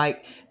 just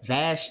like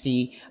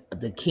Vashti,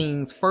 the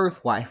king's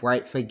first wife,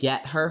 right,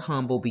 forgot her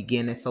humble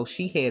beginning, so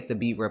she had to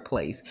be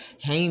replaced.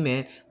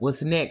 Haman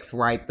was next,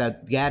 right, the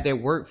guy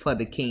that worked for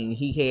the king.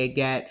 He had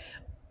got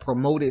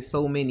promoted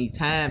so many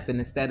times, and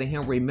instead of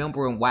him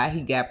remembering why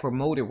he got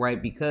promoted, right,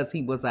 because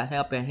he was a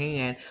helping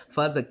hand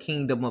for the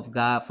kingdom of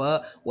God,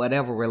 for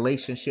whatever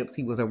relationships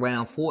he was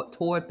around for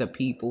toward the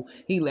people,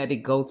 he let it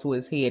go to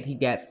his head. He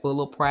got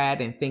full of pride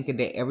and thinking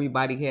that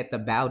everybody had to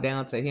bow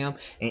down to him,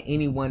 and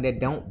anyone that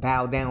don't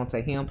bow down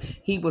to him,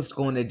 he was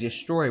going to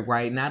destroy,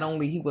 right? Not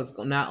only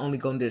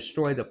going to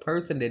destroy the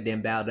person that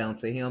didn't bow down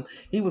to him,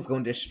 he was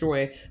going to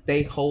destroy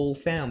their whole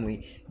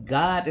family.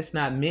 God is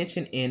not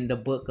mentioned in the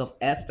book of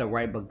Esther,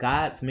 right? But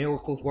God's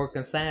miracles,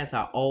 working signs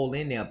are all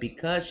in there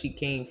because she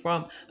came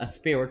from a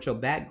spiritual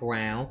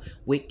background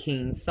with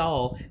King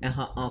Saul and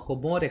her uncle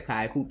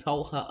Mordecai, who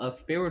told her of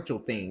spiritual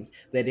things,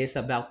 that it's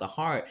about the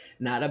heart,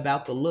 not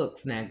about the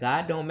looks. Now,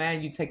 God don't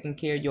mind you taking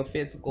care of your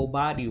physical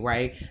body,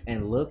 right,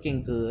 and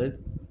looking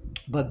good,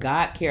 but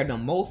God cared the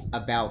most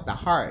about the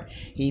heart.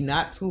 He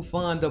not too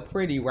fond of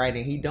pretty, right?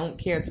 And he don't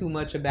care too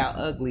much about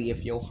ugly.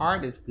 If your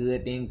heart is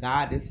good, then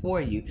God is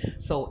for you.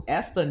 So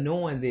Esther,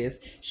 knowing this,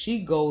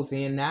 she goes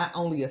in not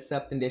only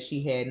accepting that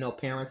she had no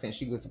parents and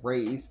she was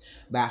raised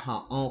by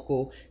her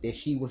uncle, that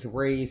she was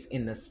raised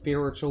in the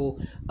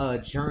spiritual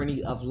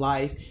journey of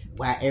life,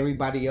 while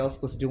everybody else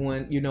was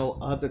doing,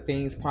 other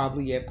things,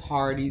 probably at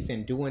parties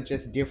and doing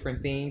just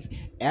different things.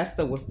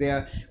 Esther was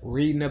there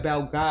reading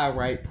about God,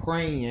 right?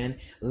 Praying,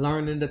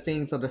 learning the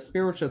things of the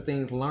spiritual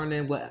things,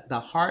 learning what the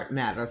heart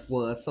matters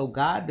was. So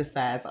God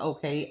decides,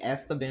 okay,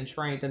 Esther been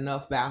trained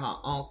enough by her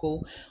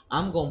uncle.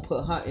 I'm going to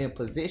put her in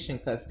position,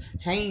 because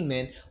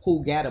Haman,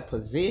 who got a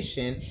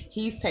position,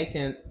 he's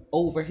taking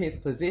over his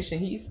position.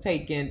 He's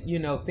taking,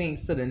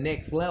 things to the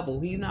next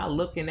level. He's not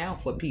looking out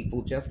for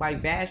people. Just like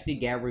Vashti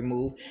got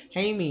removed,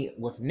 Haman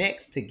was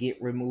next to get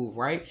removed,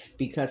 right?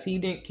 Because he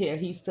didn't care.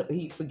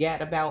 He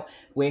forgot about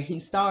where he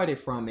started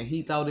from, and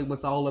he thought it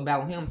was all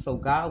about him. So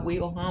God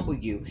will humble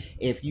you.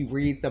 If you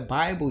read the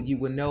Bible, you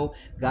will know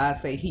God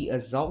say he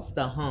exalts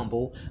the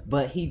humble,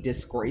 but he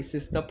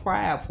disgraces the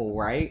prideful,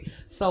 right?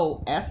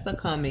 So Esther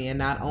come in,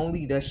 not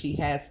only does she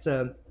has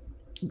to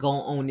go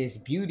on this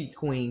beauty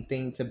queen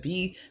thing to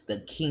be the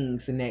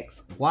king's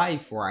next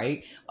wife,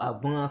 right?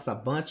 Amongst a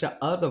bunch of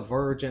other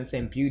virgins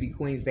and beauty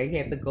queens, they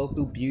had to go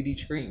through beauty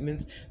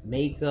treatments,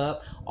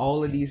 makeup,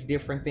 all of these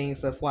different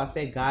things. That's why I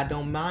said God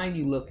don't mind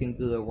you looking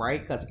good,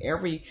 right? Because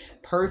every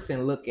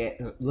person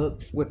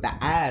looks with the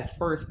eyes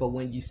first, but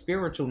when you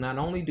spiritual, not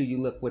only do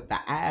you look with the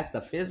eyes, the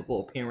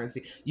physical appearance,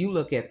 you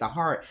look at the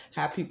heart,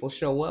 how people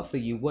show up for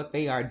you, what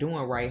they are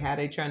doing, right? How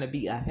they trying to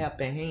be a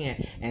helping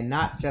hand, and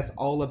not just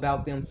all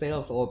about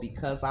themselves, or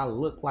because I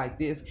look like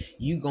this,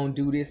 you gonna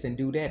do this and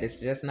do that. It's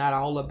just not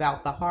all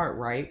about the heart,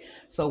 right?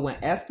 So when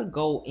Esther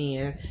go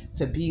in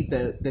to be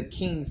the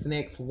king's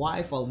next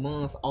wife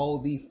amongst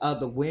all these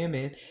other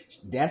women,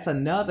 that's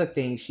another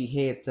thing. She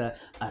had to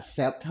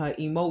accept her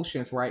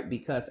emotions, right?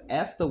 Because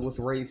Esther was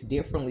raised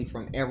differently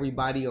from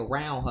everybody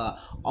around her.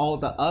 All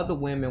the other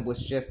women was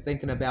just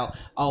thinking about,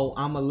 oh,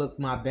 I'm gonna look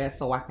my best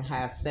so I can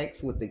have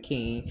sex with the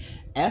king.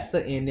 Esther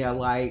in there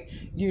like,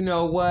 you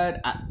know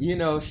what?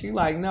 She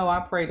like, no,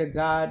 I pray to God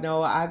God,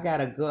 no, I got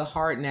a good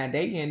heart. Now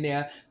they in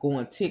there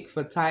going tick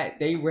for tat.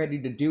 They ready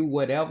to do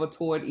whatever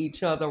toward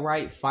each other,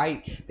 right?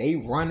 Fight. They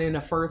running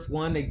the first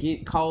one to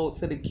get called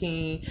to the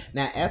king.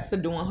 Now Esther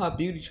doing her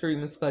beauty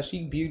treatments because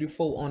she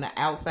beautiful on the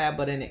outside,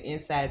 but in the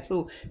inside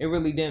too. It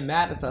really didn't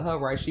matter to her,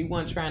 right? She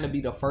wasn't trying to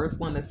be the first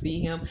one to see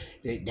him.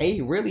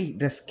 They really,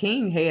 this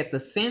king had to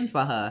send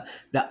for her.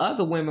 The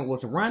other women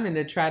was running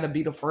to try to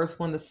be the first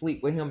one to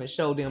sleep with him and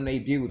show them their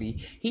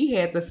beauty. He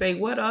had to say,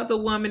 what other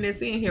woman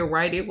is in here,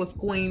 right? It was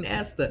Queen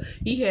Esther.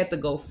 He had to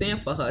go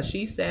send for her.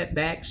 She sat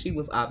back. She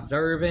was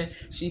observing.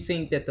 She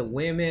seen that the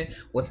women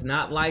was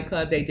not like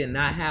her. They did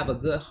not have a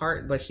good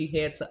heart, but she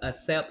had to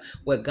accept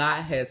what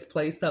God has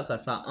placed her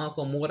because her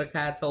uncle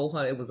Mordecai told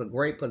her it was a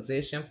great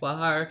position for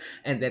her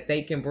and that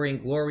they can bring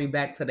glory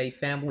back to their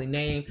family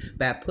name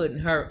by putting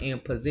her in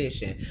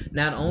position.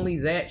 Not only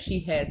that,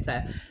 she had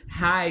to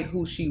hide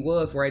who she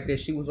was, right? That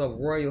she was of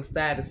royal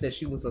status, that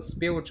she was a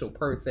spiritual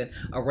person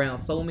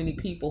around so many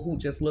people who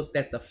just looked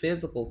at the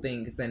physical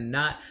things and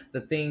not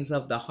the things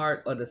of the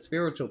heart or the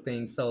spiritual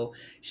things. So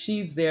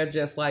she's there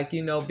just like,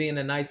 being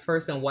a nice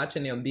person,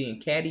 watching them being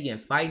catty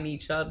and fighting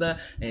each other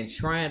and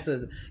trying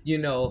to,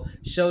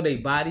 show their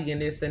body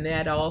and this and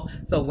that all.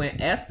 So when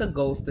Esther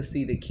goes to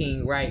see the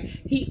king, right,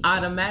 he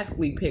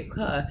automatically picked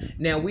her.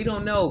 Now we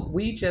don't know.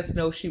 We just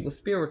know she was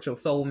spiritual.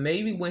 So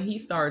maybe when he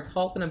started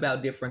talking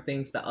about different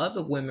things, the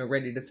other women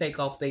ready to take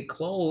off their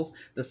clothes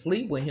to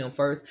sleep with him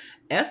first,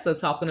 Esther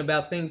talking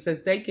about things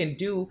that they can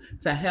do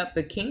to help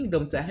the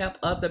kingdom, to help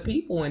other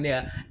people in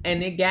there.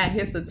 And it got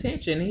his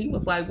attention. He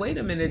was like, wait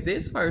a minute,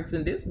 this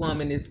person, this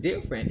woman is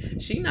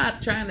different. She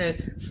not trying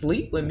to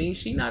sleep with me.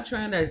 She not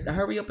trying to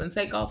hurry up and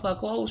take off her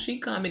clothes. She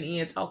coming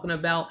in talking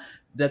about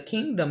the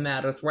kingdom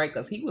matters, right?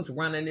 Because he was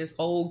running his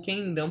whole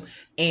kingdom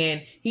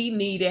and he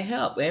needed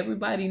help.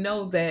 Everybody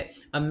knows that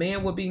a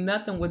man would be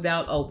nothing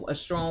without a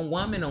strong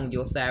woman on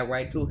your side,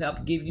 right? To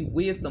help give you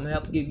wisdom,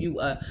 help give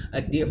you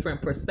a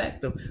different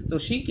perspective. So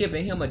she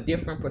giving him a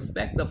different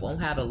perspective on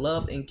how to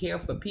love and care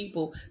for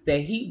people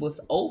that he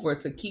was over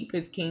to keep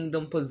his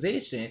kingdom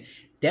position.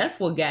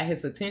 That's what got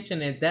his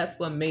attention, and that's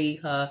what made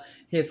her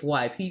his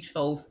wife. He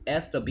chose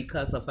Esther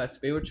because of her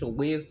spiritual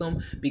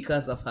wisdom,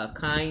 because of her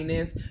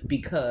kindness,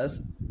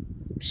 because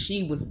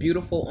she was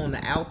beautiful on the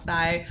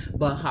outside,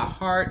 but her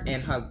heart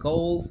and her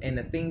goals and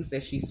the things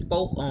that she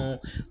spoke on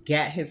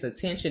got his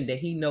attention, that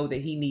he know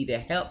that he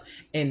needed help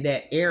in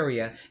that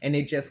area, and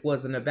it just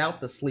wasn't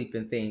about the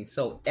sleeping thing.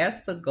 So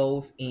Esther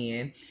goes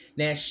in.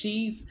 Now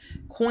she's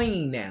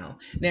queen now.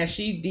 Now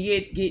she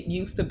did get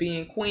used to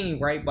being queen,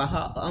 right? But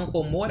her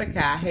uncle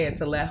Mordecai had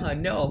to let her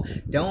know,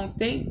 don't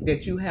think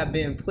that you have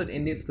been put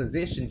in this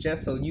position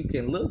just so you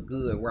can look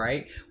good,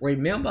 right?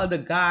 Remember the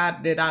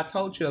God that I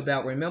told you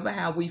about. Remember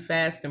how we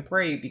fasted and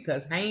prayed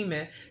because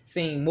Haman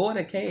seen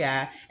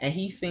Mordecai and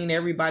he seen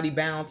everybody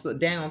bounce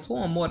down to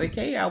him.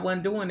 Mordecai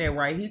wasn't doing that,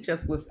 right? He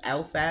just was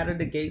outside of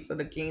the gates of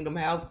the kingdom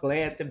house,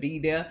 glad to be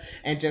there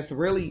and just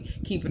really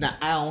keeping an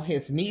eye on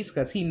his niece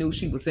because he knew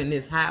she was in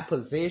this high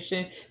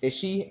position that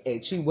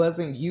she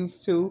wasn't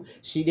used to.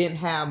 She didn't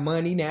have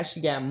money. Now she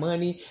got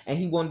money and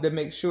he wanted to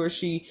make sure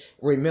she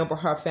remember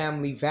her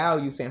family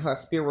values and her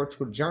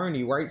spiritual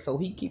journey, right? So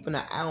he keeping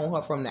an eye on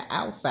her from the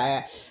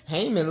outside.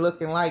 Haman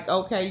looking like,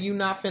 okay, you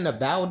not finna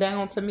bow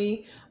down to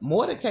me.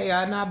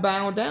 Mordecai not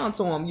bowing down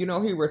to him.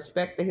 He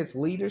respected his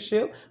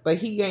leadership, but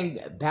he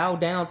ain't bow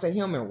down to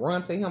him and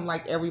run to him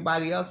like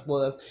everybody else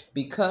was.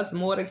 Because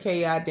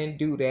Mordecai didn't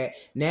do that,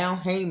 now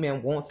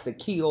Haman wants to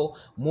kill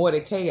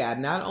Mordecai.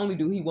 Not only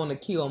do he want to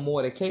kill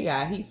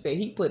Mordecai, he said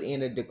he put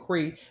in a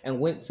decree and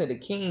went to the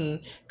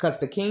king because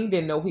the king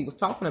didn't know he was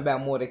talking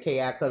about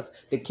Mordecai because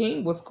the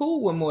king was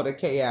cool with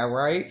Mordecai,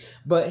 right?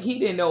 But he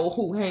didn't know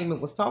who Haman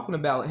was talking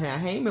about. And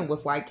Haman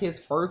was like his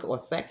first or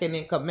second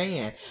in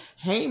command.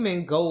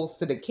 Haman goes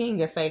to the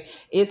king and say,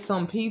 it's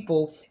some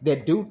people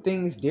that do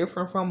things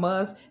different from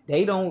us.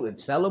 They don't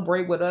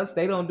celebrate with us.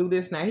 They don't do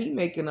this. Now he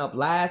making up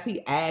lies.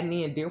 He adding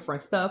in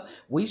different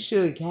stuff. We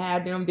should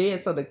have them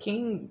dead. So the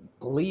king,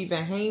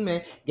 believing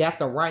Haman got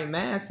the right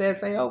mindset,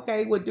 say,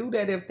 okay, we'll do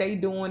that if they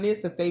doing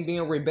this, if they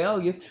being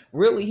rebellious.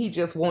 Really, he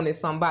just wanted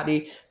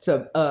somebody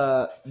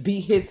to be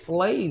his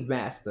slave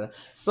master.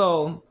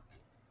 So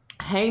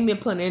Haman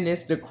put in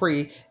this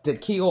decree to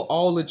kill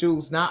all the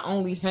Jews, not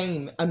only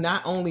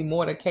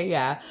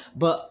Mordecai,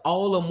 but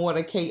all of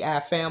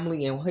Mordecai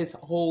family and his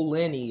whole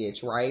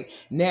lineage, right?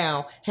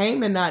 Now,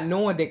 Haman not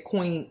knowing that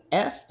Queen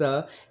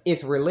Esther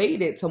is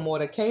related to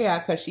Mordecai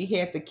because she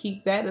had to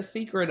keep that a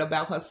secret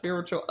about her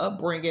spiritual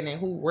upbringing and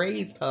who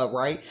raised her,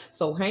 right?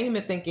 So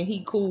Haman thinking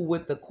he cool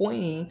with the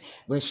queen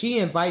when she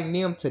inviting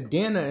them to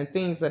dinner and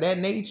things of that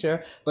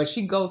nature, but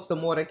she goes to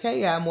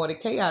Mordecai.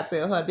 Mordecai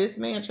tell her, this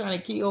man trying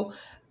to kill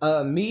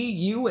me,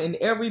 you, and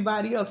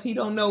everybody else. He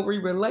don't know we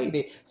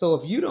related. So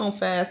if you don't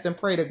fast and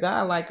pray to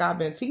God like I've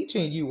been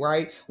teaching you,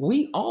 right,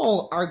 we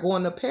all are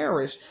going to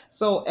perish.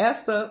 So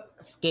Esther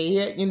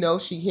scared.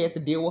 She had to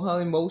deal with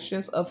her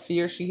emotions of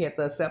fear. She had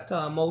to accept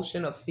her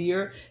emotion of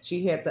fear.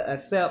 She had to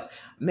accept,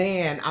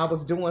 man, I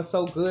was doing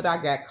so good.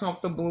 I got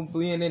comfortable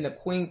being in the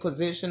queen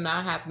position,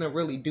 not having to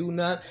really do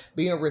nothing,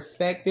 being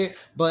respected.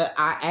 But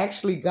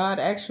God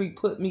actually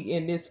put me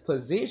in this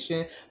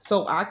position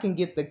so I can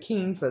get the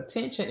king's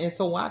attention and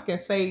so I can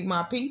save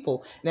my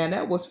people. Now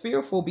that was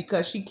fearful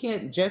because she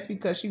can't, just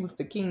because she was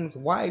the king's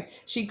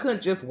wife, she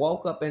couldn't just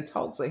walk up and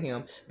talk to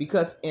him,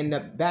 because in the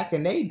back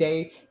in their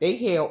day, they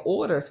had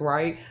orders,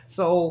 right?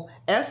 So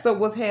Esther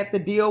had to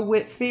deal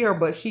with fear,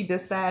 but she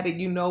decided,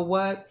 you know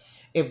what?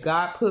 If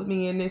God put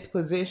me in this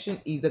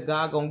position, either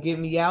God gonna get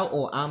me out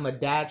or I'ma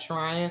die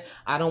trying.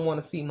 I don't want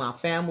to see my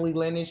family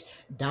lineage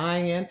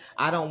dying.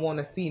 I don't want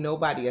to see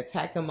nobody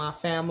attacking my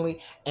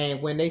family.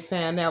 And when they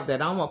find out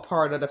that I'm a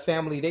part of the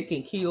family, they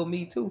can kill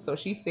me too. So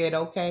she said,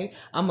 okay,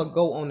 I'm gonna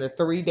go on a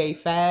 3-day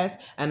fast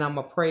and I'm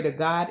gonna pray to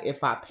God.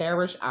 If I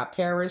perish, I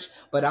perish.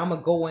 But I'm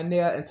gonna go in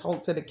there and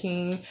talk to the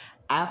king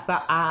after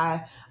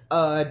I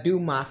do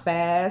my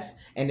fast.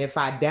 And if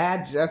I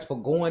die just for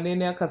going in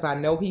there, because I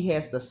know he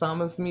has to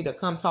summons me to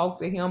come talk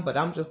to him, but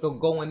I'm just gonna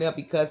go in there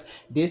because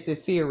this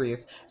is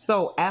serious.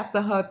 So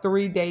after her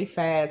 3-day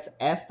fast,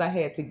 Esther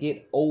had to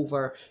get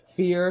over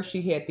fear.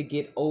 She had to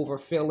get over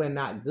feeling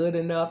not good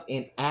enough,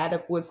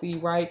 inadequacy,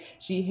 right?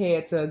 She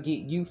had to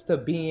get used to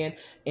being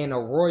in a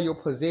royal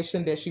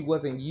position that she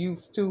wasn't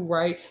used to,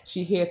 right?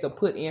 She had to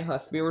put in her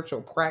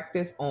spiritual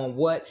practice on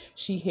what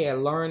she had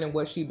learned and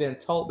what she'd been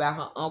taught by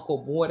her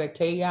uncle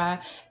Mordecai.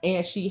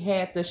 And she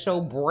had to show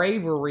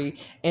bravery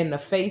in the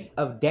face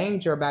of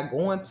danger by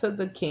going to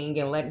the king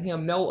and letting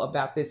him know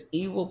about this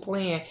evil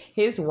plan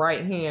his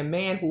right hand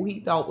man, who he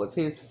thought was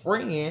his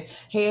friend,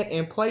 had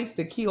in place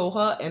to kill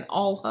her and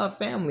all her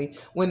family.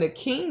 When the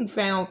king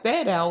found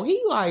that out, he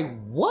like,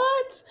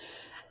 what?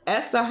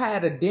 Esther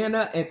had a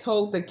dinner and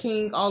told the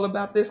king all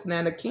about this.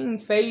 Now, the king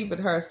favored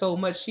her so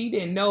much, she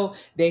didn't know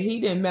that he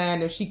didn't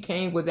mind if she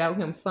came without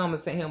him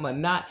summoning him or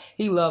not.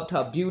 He loved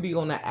her beauty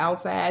on the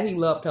outside. He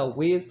loved her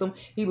wisdom.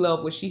 He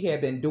loved what she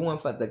had been doing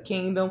for the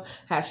kingdom,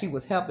 how she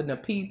was helping the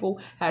people,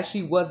 how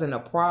she wasn't a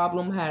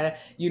problem, how,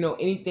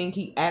 anything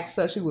he asked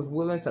her, she was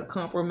willing to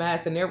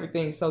compromise and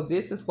everything. So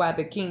this is why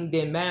the king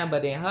didn't mind.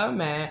 But in her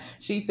mind,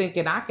 she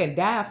thinking, I can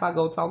die if I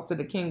go talk to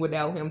the king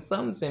without him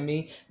summoning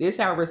me. This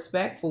how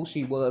respectful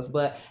she was.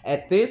 But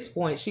at this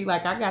point, she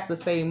like, I got to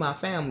save my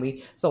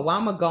family, so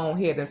I'm gonna go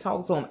ahead and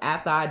talk to him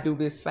after I do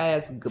this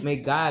fast. May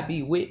God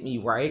be with me,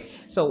 right?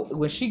 So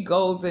when she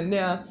goes in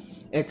there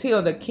and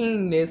tell the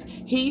king this,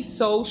 he's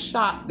so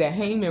shocked that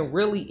Haman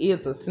really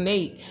is a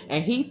snake,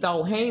 and he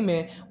thought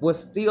Haman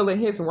was still in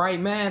his right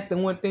mind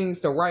doing things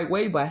the right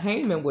way. But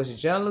Haman was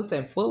jealous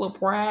and full of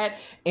pride,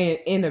 and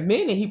in a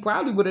minute he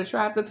probably would have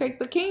tried to take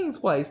the king's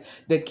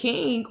place. The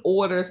king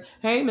orders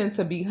Haman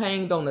to be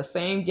hanged on the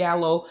same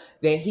gallows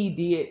that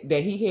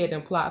he had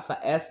in plot for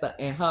Esther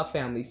and her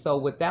family. So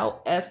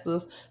without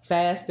Esther's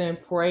fasting,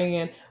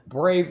 praying,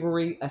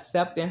 bravery,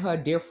 accepting her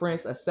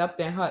difference,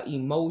 accepting her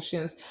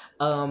emotions,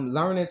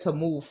 learning to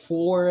move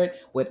forward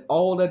with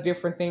all the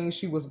different things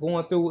she was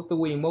going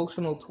through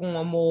emotional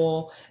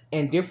turmoil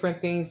and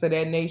different things of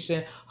that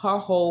nation, her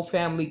whole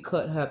family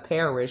could have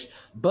perished.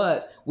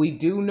 But we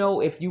do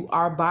know, if you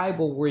are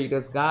Bible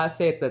readers, God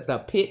said that the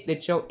pit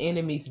that your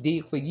enemies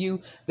dig for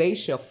you, they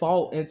shall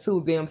fall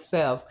into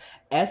themselves.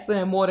 Esther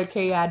and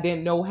Mordecai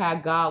didn't know how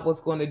God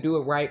was going to do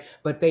it, right?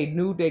 But they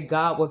knew that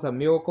God was a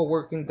miracle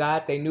working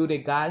God. They knew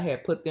that God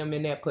had put them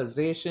in that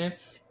position.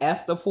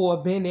 Esther, for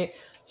a minute,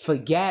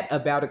 forgot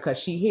about it because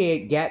she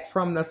had got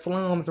from the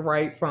slums,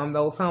 right, from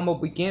those humble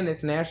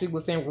beginnings. Now she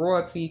was in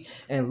royalty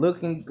and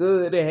looking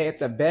good and had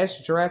the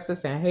best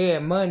dresses and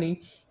had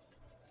money.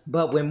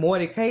 But when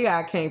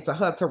Mordecai came to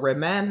her to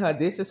remind her,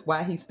 this is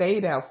why he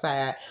stayed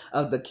outside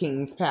of the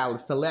king's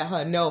palace, to let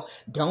her know,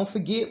 don't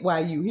forget why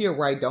you here,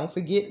 right? Don't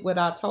forget what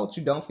I taught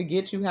you. Don't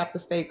forget you have to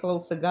stay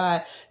close to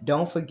God.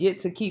 Don't forget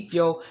to keep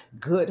your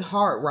good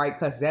heart, right?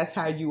 Because that's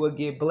how you will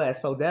get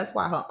blessed. So that's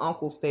why her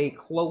uncle stayed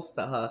close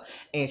to her.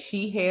 And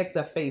she had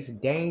to face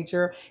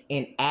danger,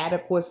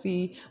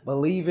 inadequacy,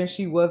 believing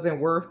she wasn't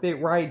worth it,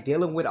 right?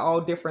 Dealing with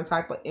all different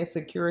type of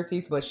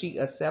insecurities, but she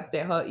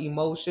accepted her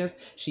emotions.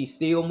 She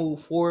still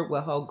moved forward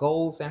with her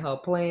goals and her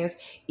plans.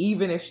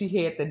 Even if she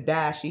had to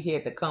die, she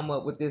had to come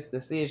up with this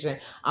decision.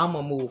 I'm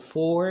gonna move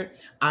forward.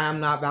 I'm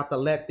not about to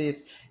let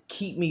this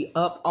keep me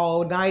up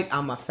all night.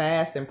 I'ma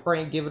fast and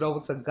pray and give it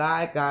over to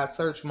God. God,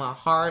 search my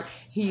heart.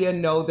 He'll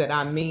know that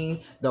I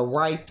mean the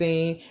right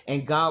thing,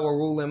 and God will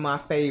rule in my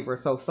favor.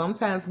 So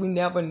sometimes we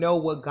never know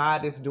what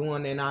God is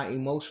doing in our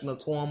emotional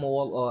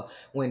turmoil, or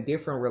when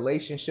different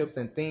relationships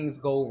and things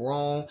go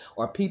wrong,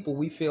 or people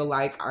we feel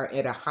like are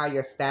at a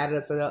higher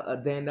status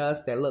than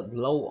us, that look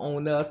low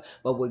on us.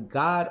 But with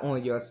God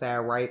on your side,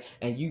 right,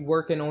 and you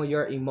working on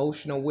your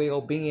emotional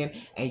well-being,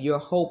 and you're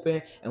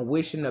hoping and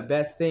wishing the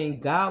best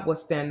thing, God will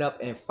stand stand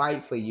up and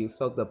fight for you.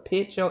 So the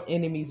pit your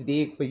enemies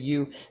dig for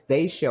you,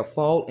 they shall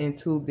fall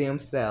into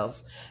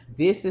themselves.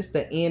 This is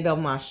the end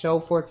of my show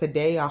for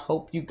today. I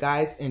hope you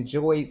guys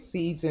enjoyed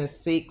season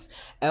 6,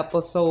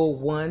 episode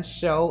 1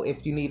 show.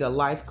 If you need a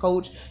life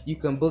coach, you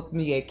can book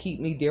me at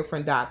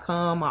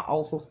keepmedifferent.com. I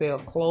also sell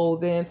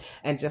clothing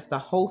and just a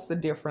host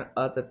of different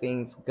other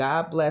things.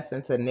 God bless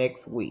until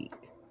next week.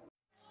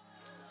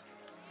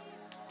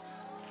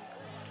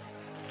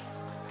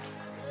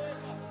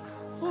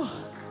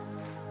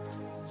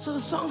 So the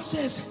song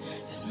says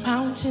that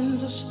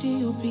mountains are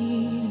still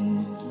being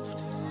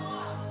moved.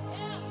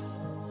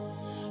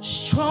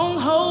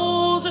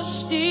 Strongholds are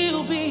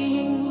still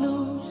being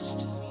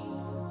loosed.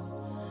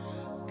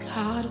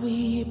 God,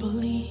 we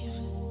believe,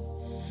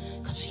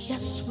 'cause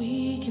yes,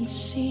 we can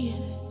see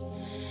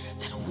it,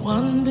 that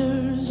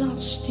wonders are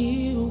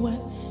still what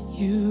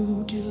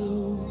you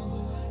do.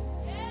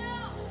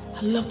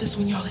 I love this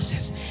when y'all, it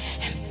says,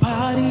 and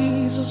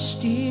bodies are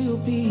still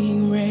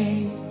being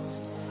raised.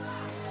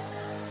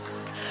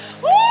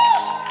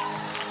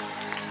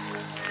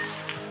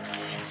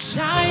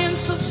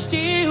 Giants are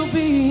still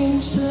being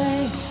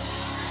slain.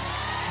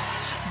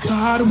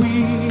 God,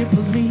 we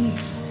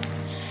believe.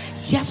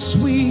 Yes,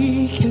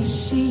 we can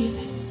see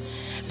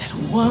it, that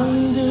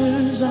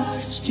wonders are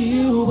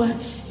still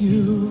what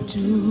you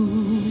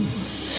do.